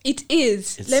 It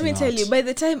is. Let me tell you. not. By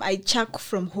the time I chuck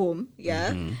from home,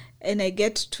 and I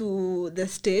get to the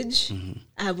stage,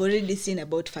 I have already seen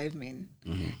about 5 men.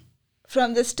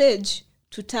 From the stage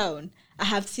to town, I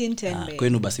have seen 10 men.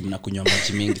 Kwenu basi mnakunywa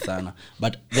maji mingi sana.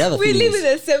 But the other We thing live is, in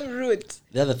the same route.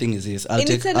 the other thing is this.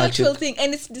 It's a natural thing,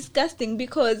 and it's disgusting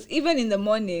because even in the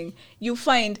morning you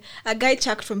find a guy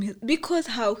chucked from his, because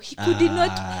how he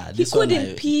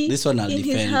couldn't pee this one I'll in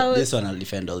defend, his house. This one I'll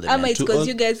defend all the Ama men. it's because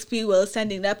you guys pee while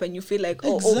standing up and you feel like,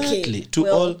 Exactly.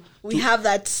 we have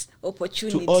that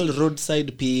opportunity. To all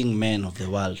roadside peeing men of the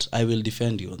world, I will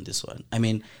defend you on this one. I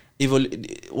mean,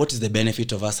 what is the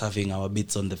benefit of us having our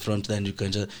bits on the front? Then you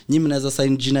can just mnaweza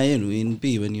sign jina yenu in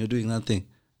P when you're doing that thing.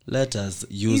 Let us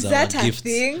use our gifts. Is that a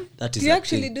thing? That is do you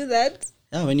actually do that?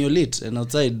 Yeah, when you're lit and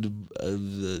outside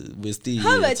Westie.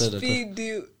 How much speed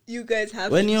do you guys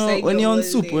have? When you're on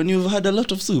soup, when you've had a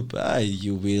lot of soup,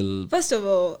 you will. First of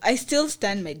all, I still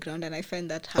stand my ground, and I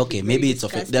find that okay. Maybe it's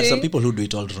there are some people who do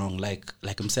it all wrong, like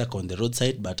Mseko on the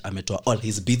roadside, but ametoa all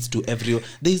his beats to everyone.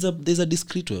 There's a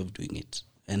discreet way of doing it.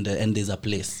 And there's a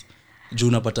place. Juu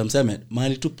unapata mseme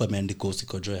mahali tu pameandika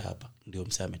usikojoe hapa ndio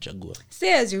mseme amechagua.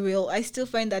 Say as you will, I still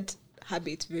find that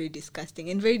habit very disgusting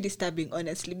and very disturbing,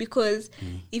 honestly, because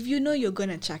if you know you're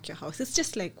gonna check your house, it's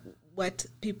just like what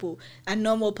a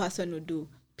normal person would do.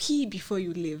 Pee before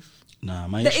you leave.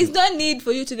 There is no need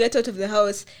for you to get out of the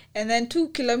house and then 2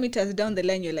 kilometers down the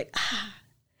line you're like,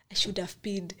 I should have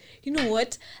peed. You know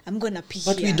what? I'm gonna pee.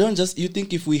 But we don't you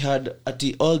think if we had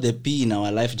all the pee in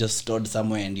our life just stored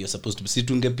somewhere and you're supposed to si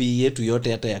tunge pee yetu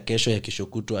yote hata ya kesho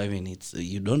kutu. I mean, it's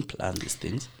you don't plan these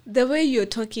things. The way you're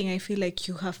talking, I feel like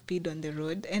you have peed on the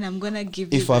road, and I'm gonna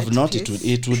give you. If I've not,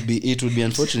 it would be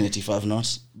unfortunate if I've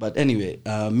not. But anyway,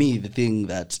 me, the thing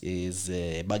that is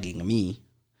bugging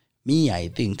me, I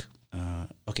think.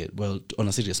 Okay, well, on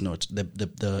a serious note,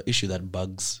 the issue that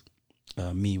bugs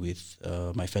me with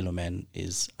my fellow men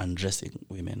is undressing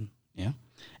women. Yeah,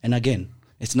 and again,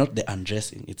 it's not the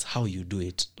undressing; it's how you do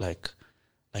it. Like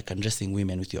undressing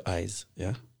women with your eyes.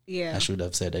 Yeah. Yeah. I should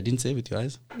have said. I didn't say with your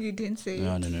eyes. You didn't say.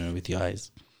 No, with your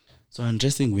eyes. So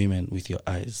undressing women with your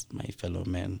eyes, my fellow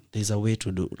men. There's a way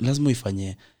to do. Lazima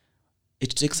ifanye.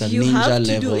 It takes a ninja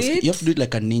level. You have to do it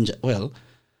like a ninja. Well,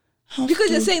 because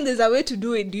you're saying there's a way to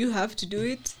do it. Do you have to do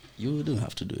it? You don't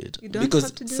have to do it. You don't because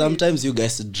have to do sometimes you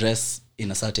guys dress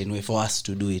in a certain way for us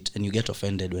to do it, and you get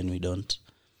offended when we don't.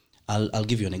 I'll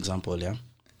give you an example. Yeah,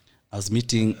 I was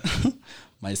meeting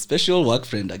my special work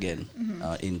friend again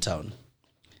in town.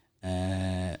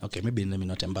 Okay, maybe let me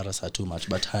not embarrass her too much,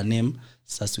 but her name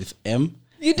starts with M.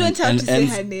 You don't have to say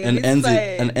her name.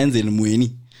 And ends in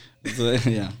Mueni. So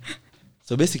yeah.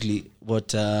 So basically,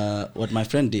 what my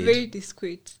friend did. Very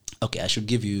discreet. Okay, I should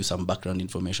give you some background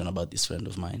information about this friend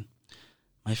of mine.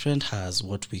 My friend has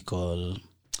what we call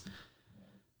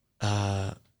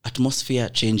atmosphere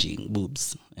changing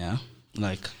boobs. Yeah,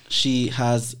 like she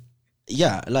has.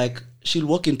 Yeah, like she'll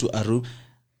walk into a room.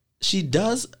 She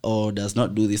does or does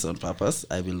not do this on purpose.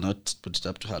 I will not put it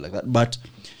up to her like that. But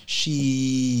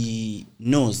she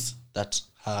knows that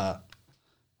her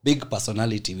big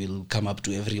personality will come up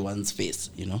to everyone's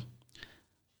face, you know.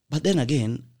 But then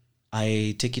again,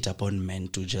 I take it upon men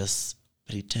to just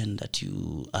pretend that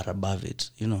you are above it,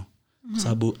 you know.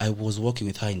 So I was walking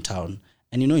with her in town.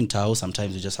 And you know, in town,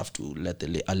 sometimes you just have to let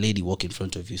a lady walk in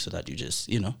front of you so that you just,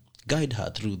 you know, guide her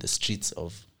through the streets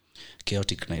of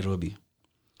chaotic Nairobi.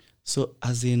 So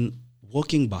as in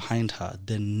walking behind her,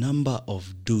 the number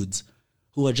of dudes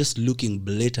who are just looking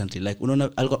blatantly like unaona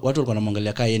watu walikuwa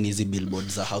wanamwangalia kama yeye ni hizi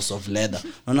billboards za House of Leather.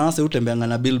 Unaona wase utembeanga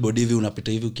na billboard hivi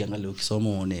unapita hivi ukiangalia ukisoma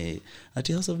uone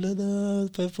at House of Leather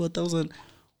 54,000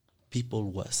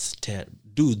 people were stared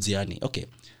dudes yani. Okay,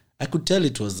 I could tell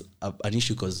it was an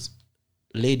issue because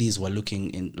ladies were looking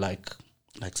in like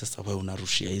sasa wewe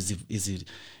unarushia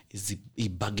hizi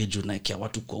baggage unaekea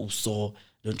watu kwa uso,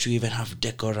 don't you even have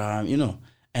decorum, you know.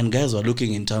 And guys were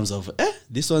looking in terms of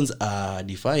these ones are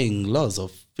defying laws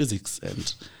of physics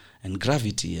and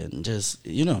gravity and just,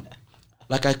 you know,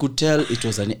 like I could tell it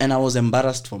was and I was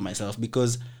embarrassed for myself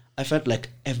because I felt like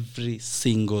every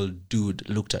single dude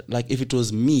looked at, like if it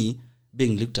was me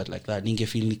being looked at like that,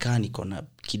 ningefeel nikaa niko na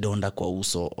kidonda kwa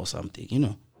uso or something, you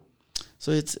know.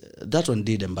 So it's that one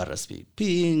did embarrass me.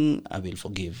 Peeing, I will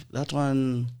forgive. That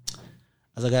one,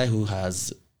 as a guy who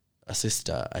has a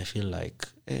sister, I feel like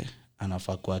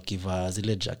anafaa kwa kiva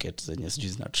zile jacket zenye sijui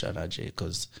zinatushanaje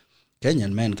because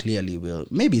Kenyan men clearly will.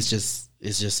 Maybe it's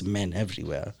just men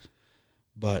everywhere.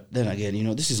 But then again, you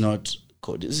know, this is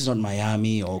not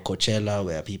Miami or Coachella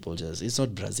where people just, it's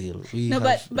not Brazil.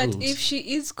 But if she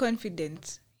is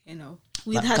confident, you know,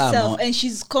 with herself and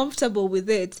she's comfortable with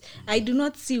it, I do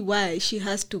not see why she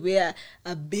has to wear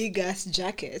a big ass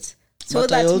jacket so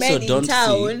that men in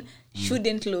town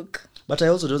shouldn't look. But I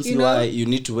also don't see why you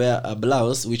need to wear a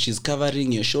blouse which is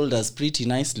covering your shoulders pretty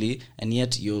nicely and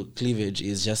yet your cleavage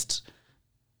is just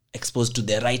exposed to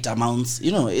the right amounts.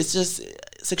 You know, it's just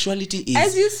sexuality is,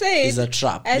 as you said, is a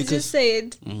trap. As you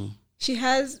said, she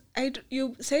has,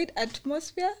 you said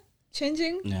atmosphere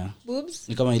changing boobs.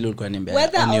 Ni kama ile ulikuwa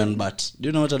niambia onion butt. Do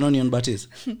you know what an onion butt is?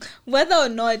 Whether or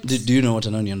not. Do you know what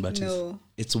an onion butt is? No.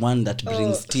 It's one that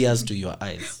brings tears to your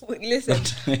eyes. Listen,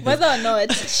 whether or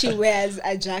not she wears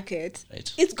a jacket,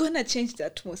 right, it's gonna change the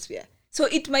atmosphere. So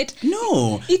it might.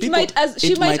 No. She might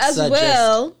as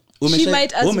well.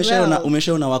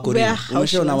 Umeshaona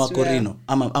wakorino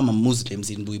ama Muslims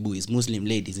in buibuis, Muslim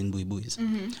ladies in buibuis.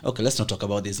 Okay, let's not talk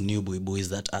about these new buibuis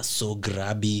that are so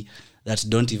grabby that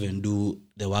don't even do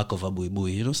the work of a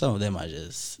buibui. You know, some of them are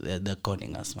just they're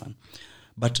conning us, man.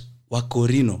 But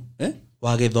wakorino,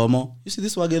 wagedhomo. You see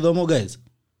this wagedhomo guys?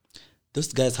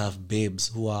 Those guys have babes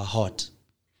who are hot,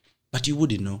 but you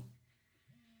wouldn't know.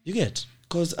 You get?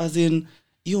 Because as in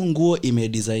hiyo nguo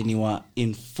imedesigniwa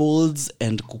in folds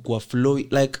and kukua flowy,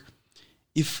 like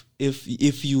if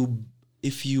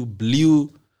you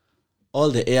blew all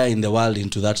the air in the world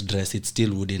into that dress, it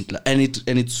still wouldn't, and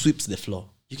it sweeps the floor.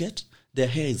 You get? Their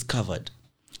hair is covered.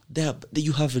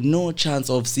 You have no chance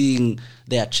of seeing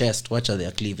their chest, watch at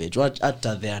their cleavage, watch at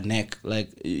their neck. Like,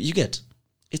 you get?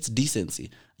 It's decency.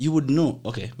 You would know,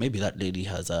 okay, maybe that lady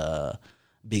has a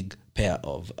big pair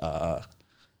of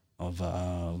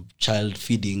child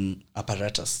feeding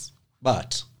apparatus,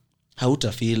 but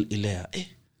hautafeel ile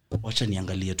wacha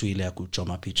niangalie tu ile ya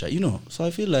kuchoma picha, you know. So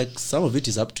I feel like some of it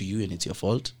is up to you and it's your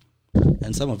fault,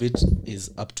 and some of it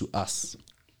is up to us.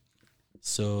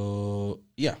 So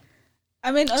yeah,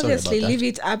 I mean, obviously leave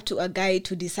it up to a guy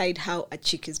to decide how a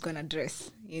chick is gonna dress,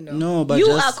 you know. No, but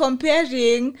you are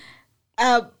comparing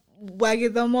a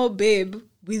wagidhomo babe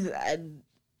with a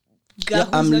girl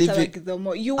who's not a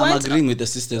wagidhomo. I'm agreeing with the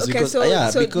sisters. Okay, because,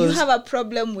 so because you have a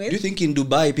problem with. Do you think in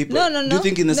Dubai people? No. Do you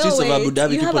think in the streets of Abu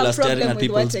Dhabi people are staring at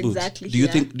people's boobs? Exactly do you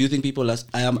think people are?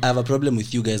 I have a problem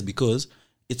with you guys because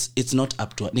it's not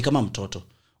up to. Ni kama mtoto.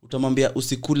 Utamwambia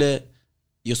usikule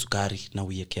hiyo sukari na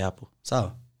uiweke hapo.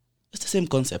 Sawa? It's the same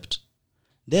concept.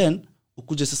 Then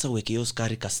ukuje sasa uweke hiyo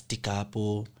sukari kastika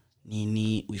hapo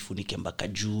nini uifunike mpaka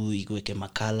juu iweke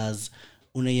macolors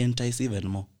unaientice even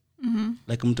more.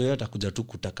 Like mtu yote atakuja tu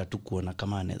kutaka tu kuona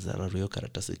kama anaweza raruyo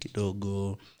karatasi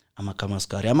kidogo ama kama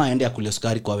sukari ama aende akule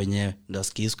sukari kwa wenyewe ndio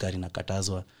asikie sukari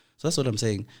nakatazwa. So that's what I'm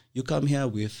saying. You come here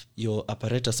with your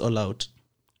apparatus all out,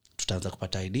 tutaanza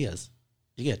kupata ideas.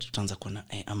 You get? Tutaanza kuona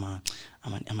ama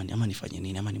nifanye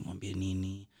nini ama nimwambie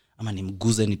nini ama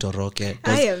nimguze nitoroke.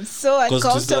 I am so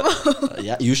uncomfortable.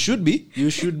 Yeah, you should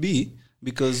be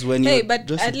because when you but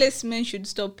dressing, at least men should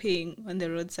stop peeing on the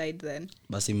roadside then.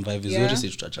 Basi mvae vizuri si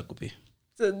tutaacha kupia.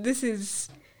 So this is,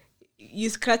 you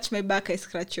scratch my back, I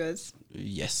scratch yours.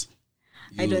 Yes.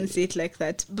 I don't see it like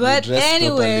that. But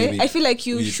anyway, I feel like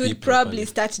you should probably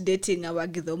start dating a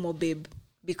wagidhomo babe.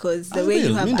 Because the way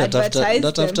you have advertised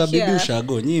that them after here. Baby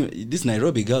Ushago, these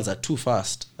Nairobi girls are too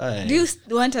fast. Do you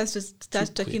want us to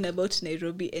start talking about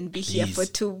Nairobi and be here for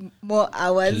 2 more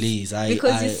hours? Please.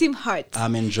 Because you seem hurt.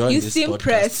 I'm enjoying this podcast. You seem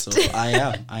pressed. So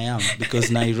I am. Because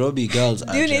Nairobi girls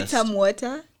are. Do you need some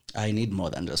water? I need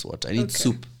more than just water. I need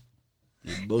soup.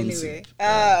 Anyway,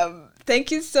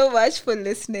 Thank you so much for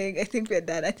listening. I think we're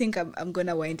done. I think I'm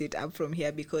gonna wind it up from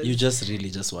here because you just really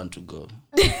just want to go.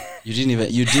 You didn't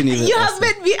even. You have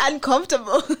made me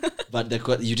uncomfortable. But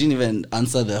you didn't even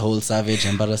answer the whole savage,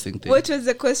 embarrassing thing. What was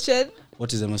the question?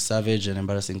 What is the most savage and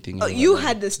embarrassing thing? You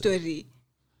had the story.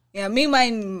 Yeah,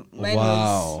 mine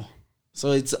wow. was.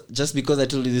 So it's just because I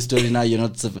told you this story now, you're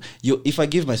not. If I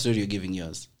give my story, you're giving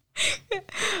yours.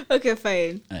 Okay,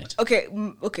 fine. Right.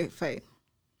 Okay,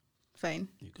 fine.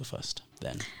 You go first,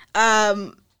 then.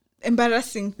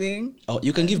 Embarrassing thing. Oh,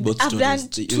 you can give both I've stories.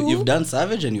 done two. You've done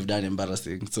savage and you've done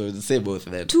embarrassing. So say both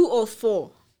then. 2 or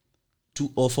 4.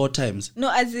 2 or 4 times. No,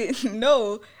 as in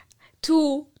no.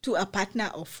 2 to a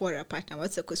partner or for a partner.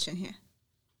 What's the question here?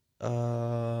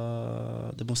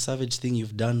 The most savage thing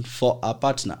you've done for a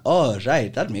partner. Oh,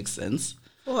 right. That makes sense.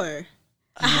 4.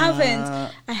 I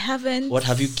haven't. What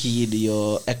have you keyed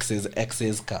your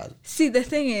ex's card? See, the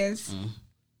thing is,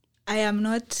 I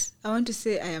want to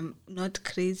say I am not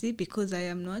crazy because I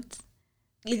am not.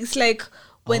 It's like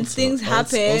when things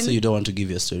happen. Also, you don't want to give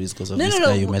your stories because of this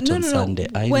guy you met on Sunday.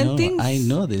 I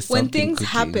know this. When things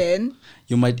happen.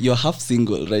 You're half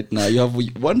single right now. You have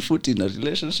one foot in a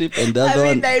relationship and the other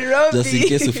one Nairobi. just in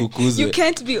case ufukuzwe. You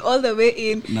can't be all the way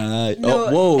in. Nah.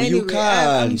 No, anyway, you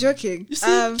can't. I'm joking. You see,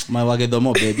 my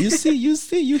wagedomo, babe. You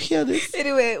see, you hear this?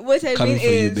 Anyway, what I coming mean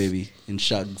for is, you, baby, in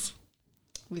shags.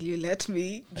 Will you let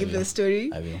me give the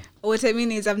story? I will. What I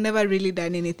mean is, I've never really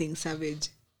done anything savage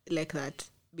like that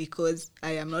because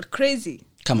I am not crazy.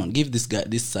 Come on, give this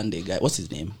Sunday guy. What's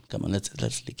his name? Come on, let's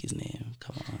lick his name.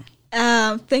 Come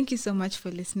on. Thank you so much for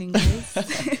listening, guys.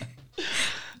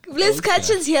 Please catch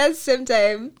us here same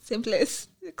time, same place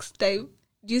next time.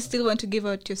 Do you still want to give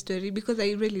out your story? Because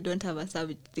I really don't have a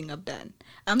savage thing I've done.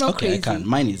 I'm not crazy. I can.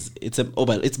 Mine is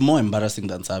it's more embarrassing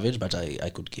than savage, but I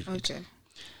could give it. Okay.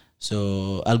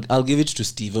 So I'll give it to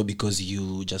Steve because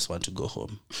you just want to go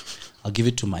home. I'll give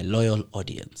it to my loyal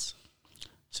audience.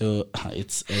 So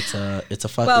it's a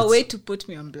fact. Well, way to put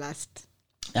me on blast.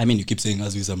 I mean, you keep saying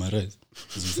as we summarize.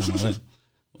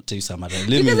 What do you summarize?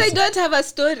 Because I don't have a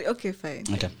story. Okay, fine.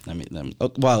 Okay, let me.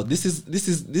 Wow, this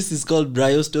is called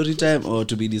Brio story time or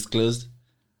to be disclosed.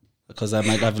 Because I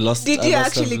might have lost. Did you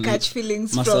actually catch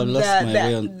feelings from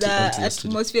the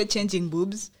atmosphere changing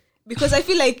boobs? Because I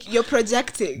feel like you're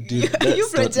projecting. Dude, you're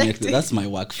projecting. That's my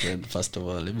work friend. First of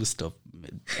all, let me stop.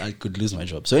 I could lose my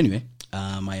job. So anyway,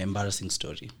 my embarrassing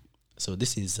story. So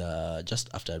this is just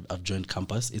after I've joined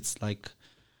campus. It's like,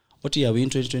 what year are we in?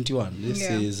 2021. This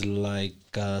is like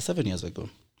 7 years ago.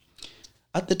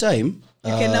 At the time,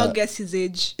 you can now guess his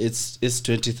age. It's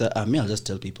 20. I'll just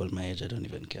tell people my age. I don't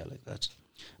even care like that.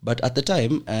 But at the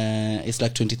time, it's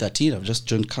like 2013. I've just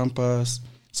joined campus.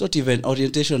 It's not even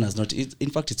orientation has not. In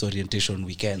fact, it's orientation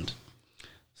weekend.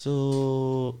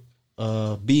 So,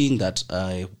 being that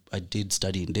I did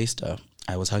study in Daystar,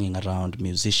 I was hanging around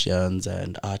musicians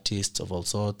and artists of all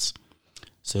sorts.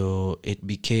 So it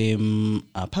became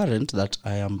apparent that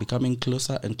I am becoming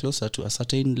closer and closer to a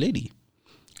certain lady.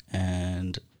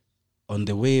 And on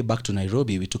the way back to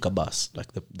Nairobi, we took a bus,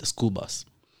 like the school bus.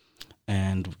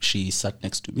 And she sat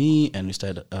next to me and we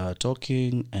started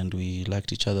talking and we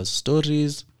liked each other's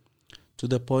stories to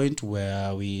the point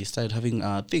where we started having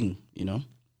a thing, you know.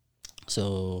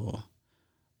 So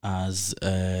as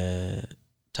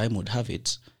time would have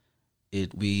it,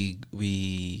 we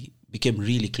became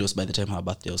really close by the time her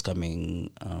birthday was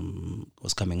coming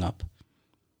up.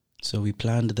 So we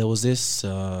planned, there was this,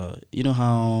 you know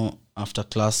how after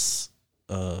class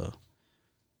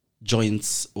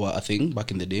joints were a thing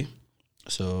back in the day?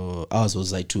 So ours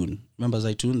was Zaitun. Remember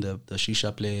Zaitun, the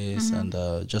shisha place, and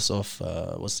just off,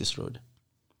 what's this road?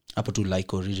 Apo to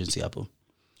Laiko, Regency Apo.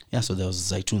 Yeah, so there was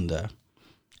Zaitun there.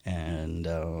 And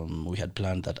we had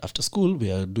planned that after school,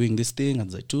 we are doing this thing at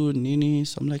Zaitun, Nini.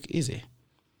 So I'm like, easy.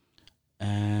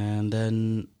 And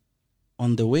then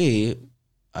on the way,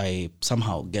 I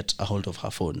somehow get a hold of her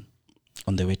phone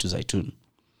on the way to Zaitun.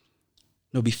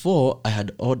 No, before I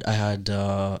had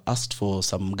asked for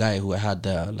some guy who I had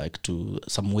there,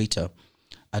 some waiter.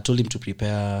 I told him to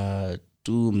prepare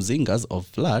 2 mzingas of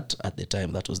flat at the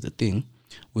time. That was the thing.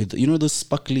 With, you know, those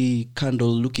sparkly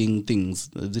candle-looking things.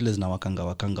 Zile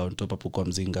zinawakanga on top hapo kwa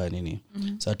mzinga nini.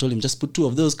 So I told him, just put 2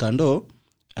 of those candle.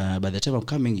 By the time I'm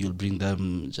coming, you'll bring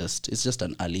them it's just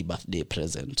an early birthday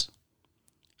present.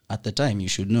 At the time, you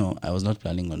should know, I was not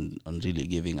planning on really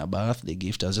giving a birthday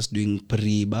gift. I was just doing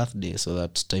pre-birthday so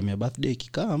that time your birthday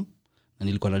ikikam, na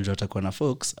nilikuwa najua atakuwa na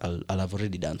folks, I'll have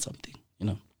already done something, you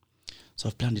know. So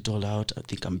I've planned it all out. I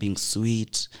think I'm being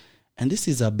sweet. And this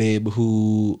is a babe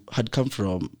who had come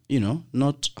from, you know,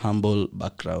 not humble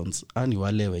backgrounds. Ani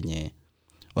wale wenye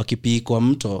wakipii kwa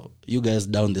mto, you guys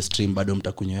down the stream bado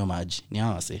mtakunywa maji. Ni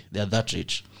hawa say they are that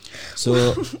rich.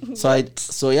 So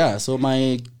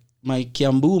my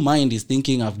Kiambu mind is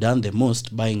thinking I've done the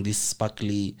most buying these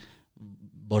sparkly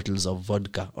bottles of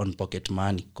vodka on pocket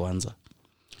money kwanza.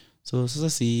 So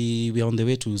sasa we are on the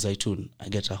way to Zaitun. I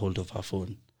get a hold of her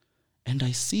phone and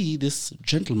I see this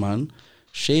gentleman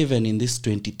shaven in this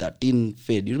 2013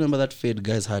 fade. You remember that fade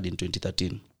guys had in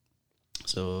 2013?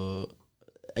 So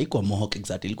haikuwa mohawk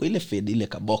exactly, ilikuwa ile fade ile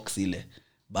ka box ile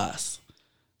bas.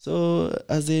 So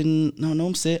as in now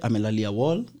mse amelalia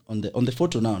wall on the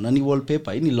photo now, nani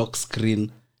wallpaper ini lock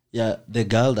screen. Yeah, the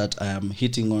girl that I am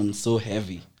hitting on so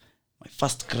heavy, my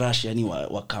first crush yani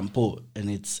wa campo,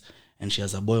 and she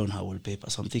has a boy on her wallpaper.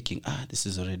 So I'm thinking this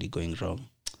is already going wrong.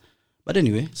 But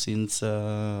anyway, since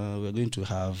we're going to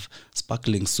have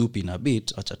sparkling soup in a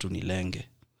bit, acha tu nilenge.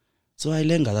 So I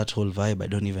lenga that whole vibe, I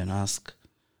don't even ask.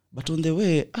 But on the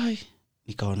way,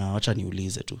 nikaona acha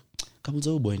niulize tu, kabuza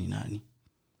huyu boy ni nani?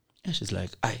 And she's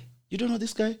like, you don't know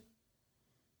this guy?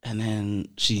 And then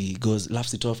she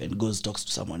laughs it off and talks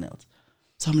to someone else.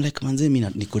 So I'm like, manze,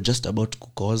 niko just about to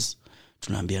cause,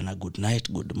 tunaambiana good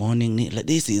night, good morning. Like,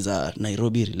 this is a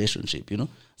Nairobi relationship, you know?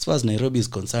 As far as Nairobi is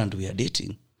concerned, we are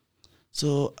dating.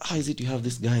 So how is it you have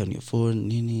this guy on your phone,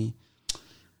 nini?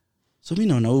 So mi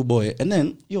naona huyu boy, and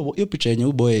then yo picha yenye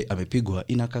huyu boy amepigwa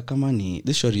inaka kama ni,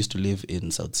 this shore used to live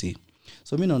in South Sea.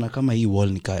 So mi naona kama hii wall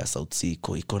ni kaya South Sea,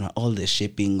 iko na all the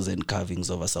shapings and carvings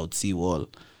of a South Sea wall.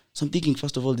 So I'm thinking,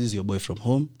 first of all, this is your boy from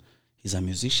home. He's a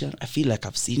musician. I feel like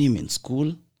I've seen him in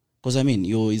school. Because I mean,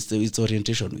 it's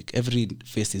orientation week. Every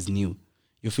face is new.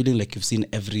 You're feeling like you've seen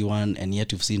everyone and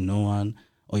yet you've seen no one.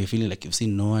 Or you're feeling like you've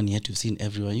seen no one yet you've seen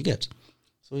everyone. You get?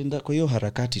 So in that, kwa hiyo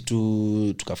harakati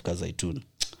tukafika Zaitun.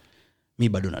 Mi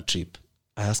bado na trip.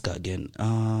 I ask her again,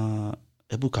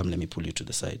 Ebu come, let me pull you to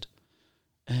the side.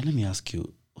 Let me ask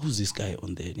you, who's this guy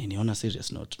on the nini? On a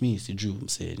serious note, me siju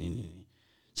mse nini.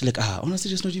 She's like, on a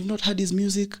serious note, you've not heard his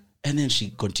music? And then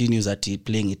she continues at it,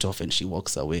 playing it off, and she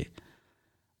walks away.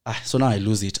 So now I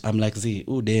lose it. I'm like,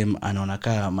 dem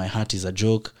anaonaka, my heart is a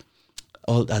joke.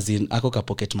 All as in, ako ka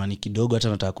pocket money kidogo, hata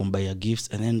nataka kumbaya gifts.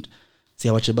 And then,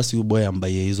 awache basi huyu boy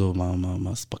ambaye hizo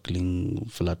ma sparkling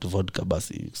flat vodka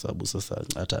basi, sababu sasa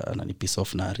hata anani piss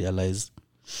off na realize.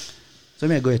 So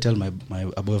I go and tell my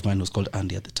a boy of mine was called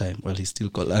Andy at the time. Well, he's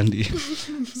still called Andy.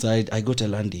 So I go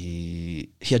tell Andy,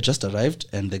 he had just arrived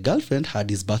and the girlfriend had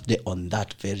his birthday on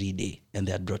that very day. And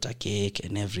they had brought a cake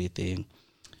and everything.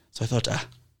 So I thought,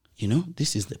 you know,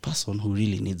 this is the person who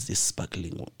really needs this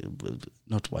sparkling,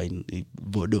 not wine,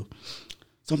 Bordeaux.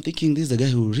 So I'm thinking, this is the guy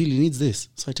who really needs this.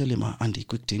 So I tell him, Andy,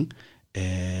 quick thing.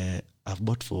 I've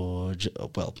bought for,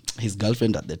 his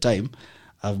girlfriend at the time,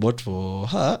 I've bought for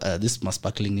her this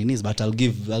sparkling ninis, but I'll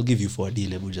give you for a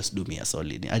deal. Just do me a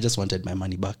solid. I just wanted my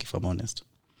money back, if I'm honest.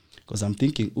 Because I'm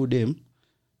thinking, udem,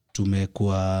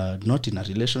 tumekuwa not in a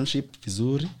relationship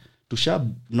vizuri, tusha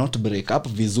not break up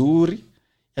vizuri,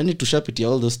 yani tushapitia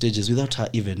all those stages without her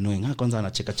even knowing. Kwanza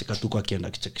anacheka tu kwa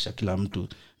kienda kichekisha kila mtu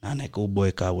na anaeka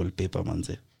uboy ka wallpaper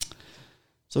manze.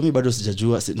 So mi bado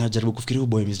sijajua, najaribu kufikiri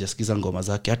uboy mimi sijasikiza ngoma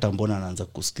zake, hata mbona anaanza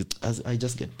kusikiza. I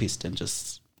just get pissed and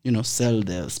just, you know, sell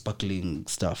the sparkling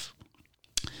stuff.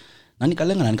 Na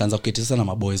nikalenga na nikaanza kuketi sasa na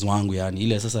maboys wangu, yani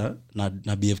ile sasa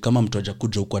na behave kama mtu aja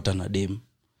kuja huko hata na dem.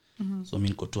 So mimi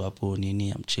niko tu hapo nini,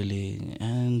 I'm chilling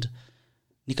and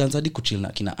nikaanza hadi kuchill na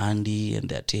kina Andy and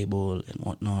their table and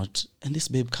whatnot. And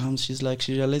this babe comes, she's like,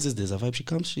 she realizes there's a vibe. She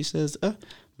comes, she says,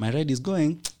 my ride is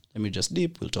going, let me just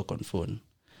dip, we'll talk on phone.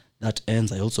 That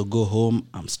ends. I also go home,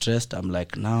 I'm stressed. I'm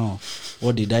like, now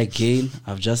what did I gain?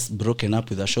 I've just broken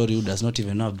up with a shorty who does not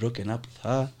even know I've broken up with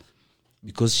her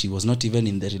because she was not even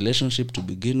in the relationship to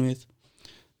begin with.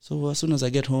 So as soon as I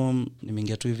get home,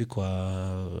 nimeingia tu hivi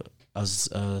kwa, I was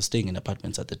staying in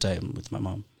apartments at the time with my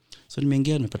mom. So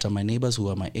nimeingia, nimepata my neighbors who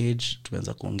are my age,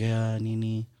 tumeanza kuongea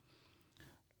nini.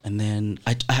 And then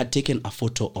I had taken a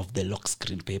photo of the lock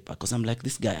screen paper because I'm like,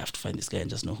 this guy, I have to find this guy and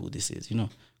just know who this is, you know.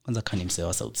 Kwanza kani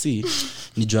msewa South Sea,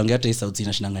 nijuange hata hii South Sea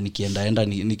nashinanga nikienda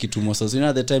nikitumwa South Sea.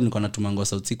 At the time nilikuwa natumanga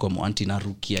South Sea kwa mwanti na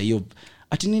Rukia hiyo.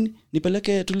 Ati nini?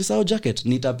 Nipeleke tulisao jacket,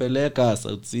 nitapeleka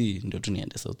South Sea, ndio tu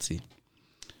niende South Sea.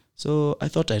 So I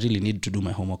thought I really need to do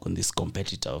my homework on this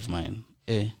competitor of mine.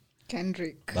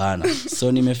 Kendrick. Bana.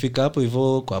 So nimefika hapo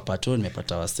hivyo kwa pato,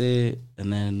 nimepata wase,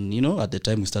 and then, you know, at the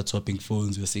time we start swapping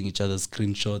phones, we were seeing each other's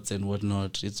screenshots and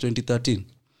whatnot. It's 2013.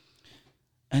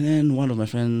 And then one of my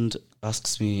friends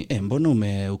asks me,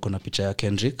 mbona uko na picha ya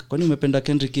Kendrick? Kwani umependa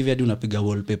Kendrick hivi hadi unapiga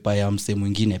wallpaper ya mse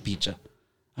mwingine picha?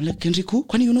 I'm like, Kendrick who?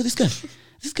 Kwani you know this guy?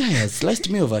 This guy has sliced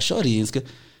me over shorty. It's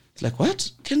like,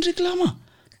 what? Kendrick Lamar?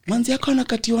 Manzi yako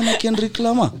anakatiwa na Kendrick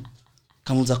Lamar?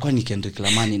 kamuza kwani Kendrick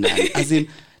Lamar ni nani? As in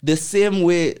the same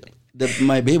way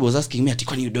my babe was asking me ati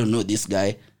kwani you don't know this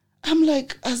guy. I'm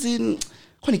like, as in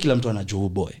kwani kila mtu anajua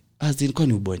boy, as in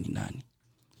kwani boy ni nani?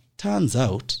 Turns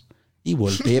out hii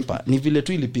wallpaper ni vile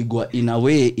tu ilipigwa in a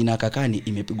way inakakani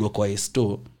imepigwa kwa a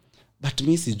store, but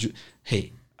mimi siju. Hey,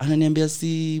 ananiambia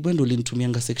si wendo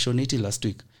ulinitumianga section 80 last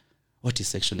week. What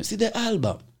is section 80? See the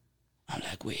album. I'm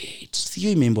like, wait, see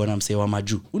you imeimbwa na msee wa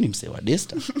Maju, uni msee wa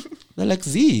Desta. They're like,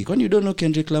 Z, when you don't know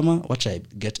Kendrick Lamar, watch I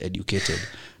get educated.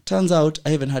 Turns out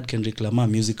I even had Kendrick Lamar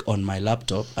music on my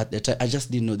laptop at the time. I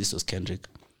just didn't know this was Kendrick.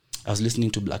 I was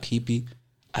listening to Black Hippie.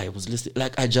 I was listening,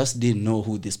 like, I just didn't know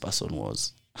who this person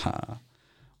was.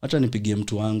 Wacha nipigie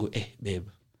mtu wangu, babe,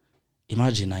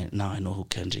 imagine now I know who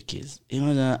Kendrick is.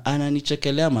 Imagine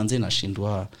ananichekelea manze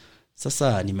nashindwa.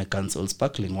 Sasa nimecancel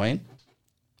sparkling wine.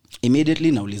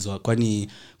 Immediately naulizwa kwani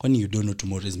you don't know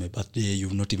tomorrow is my birthday,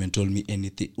 you've not even told me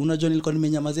anything. Unajua nilikuwa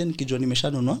nimenyamazia nikijua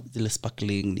nimeshanunua zile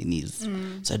sparkling ninis.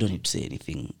 So I don't need to say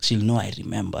anything. She'll know I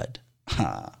remembered.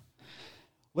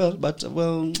 Well,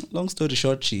 long story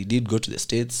short, she did go to the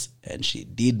States and she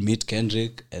did meet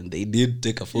Kendrick and they did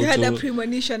take a photo. You had a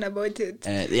premonition about it.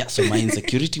 Yeah, so my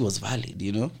insecurity was valid,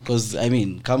 you know, because I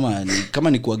mean,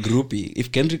 kama ni kwa groupie,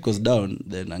 if Kendrick was down,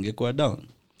 then angekuwa down.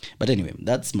 But anyway,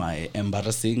 that's my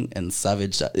embarrassing and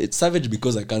savage. It's savage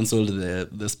because I cancelled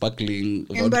the sparkling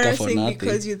vodka for nothing. Embarrassing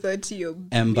because you thought your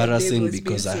embarrassing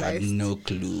because I had no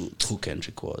clue who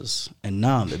Kendrick was. And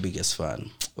now I'm the biggest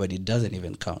fan, but it doesn't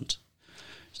even count.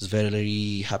 She's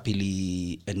very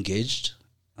happily engaged.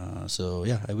 So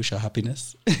yeah, I wish her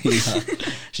happiness. Yeah.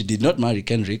 She did not marry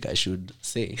Kendrick, I should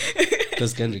say,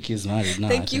 because Kendrick is married now.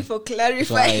 Thank you for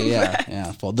clarifying.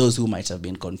 Yeah. For those who might have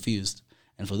been confused,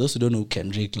 and for those who don't know who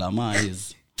Kendrick Lamar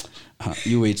is,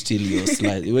 you wait till you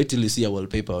slide. You wait till you see a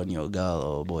wallpaper on your girl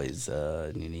or boy's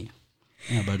nini.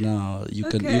 Yeah, but now you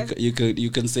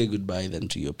can say goodbye then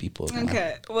to your people.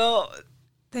 Okay, well.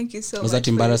 Thank you so much. Was that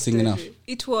embarrassing enough?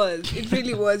 It was. It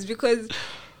really was because,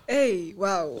 hey,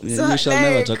 wow. Yeah, so, we shall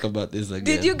never talk about this again.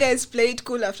 Did you guys play it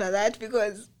cool after that?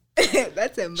 Because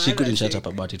that's embarrassing. She couldn't shut up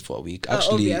about it for a week.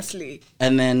 Actually, obviously.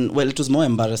 And then, well, it was more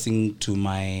embarrassing to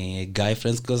my guy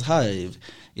friends because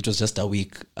it was just a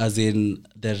week. As in,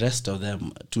 the rest of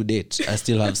them, to date, I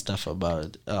still have stuff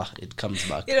about, it comes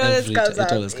back. It always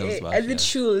comes back. As it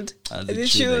should. As it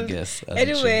should, I guess.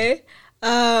 Anyway...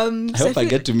 I hope I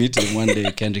get to meet him one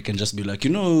day. Kendrick can just be like,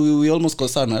 you know, we almost got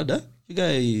Sanad. Huh? You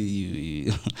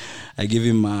guy, I give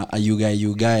him a you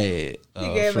guy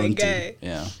fronting.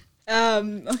 Yeah.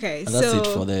 Okay. And that's it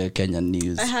for the Kenyan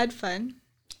news. I had fun.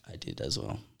 I did as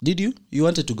well. Did you? You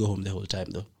wanted to go home the whole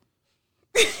time though.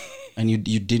 And you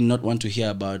did not want to hear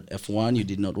about F1. You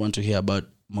did not want to hear about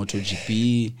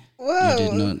MotoGP. Whoa. You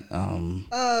did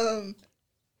not.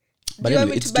 But do you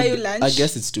anyway, want me to buy you lunch? I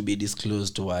guess it's to be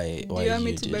disclosed why do you want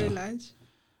me to buy you lunch?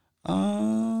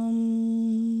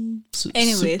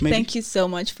 Anyway, thank you so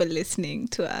much for listening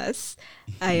to us.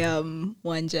 I am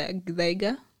Wanja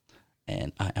Githaiga.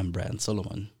 And I am Brian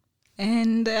Solomon.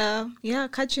 And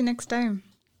catch you next time.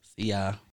 See ya.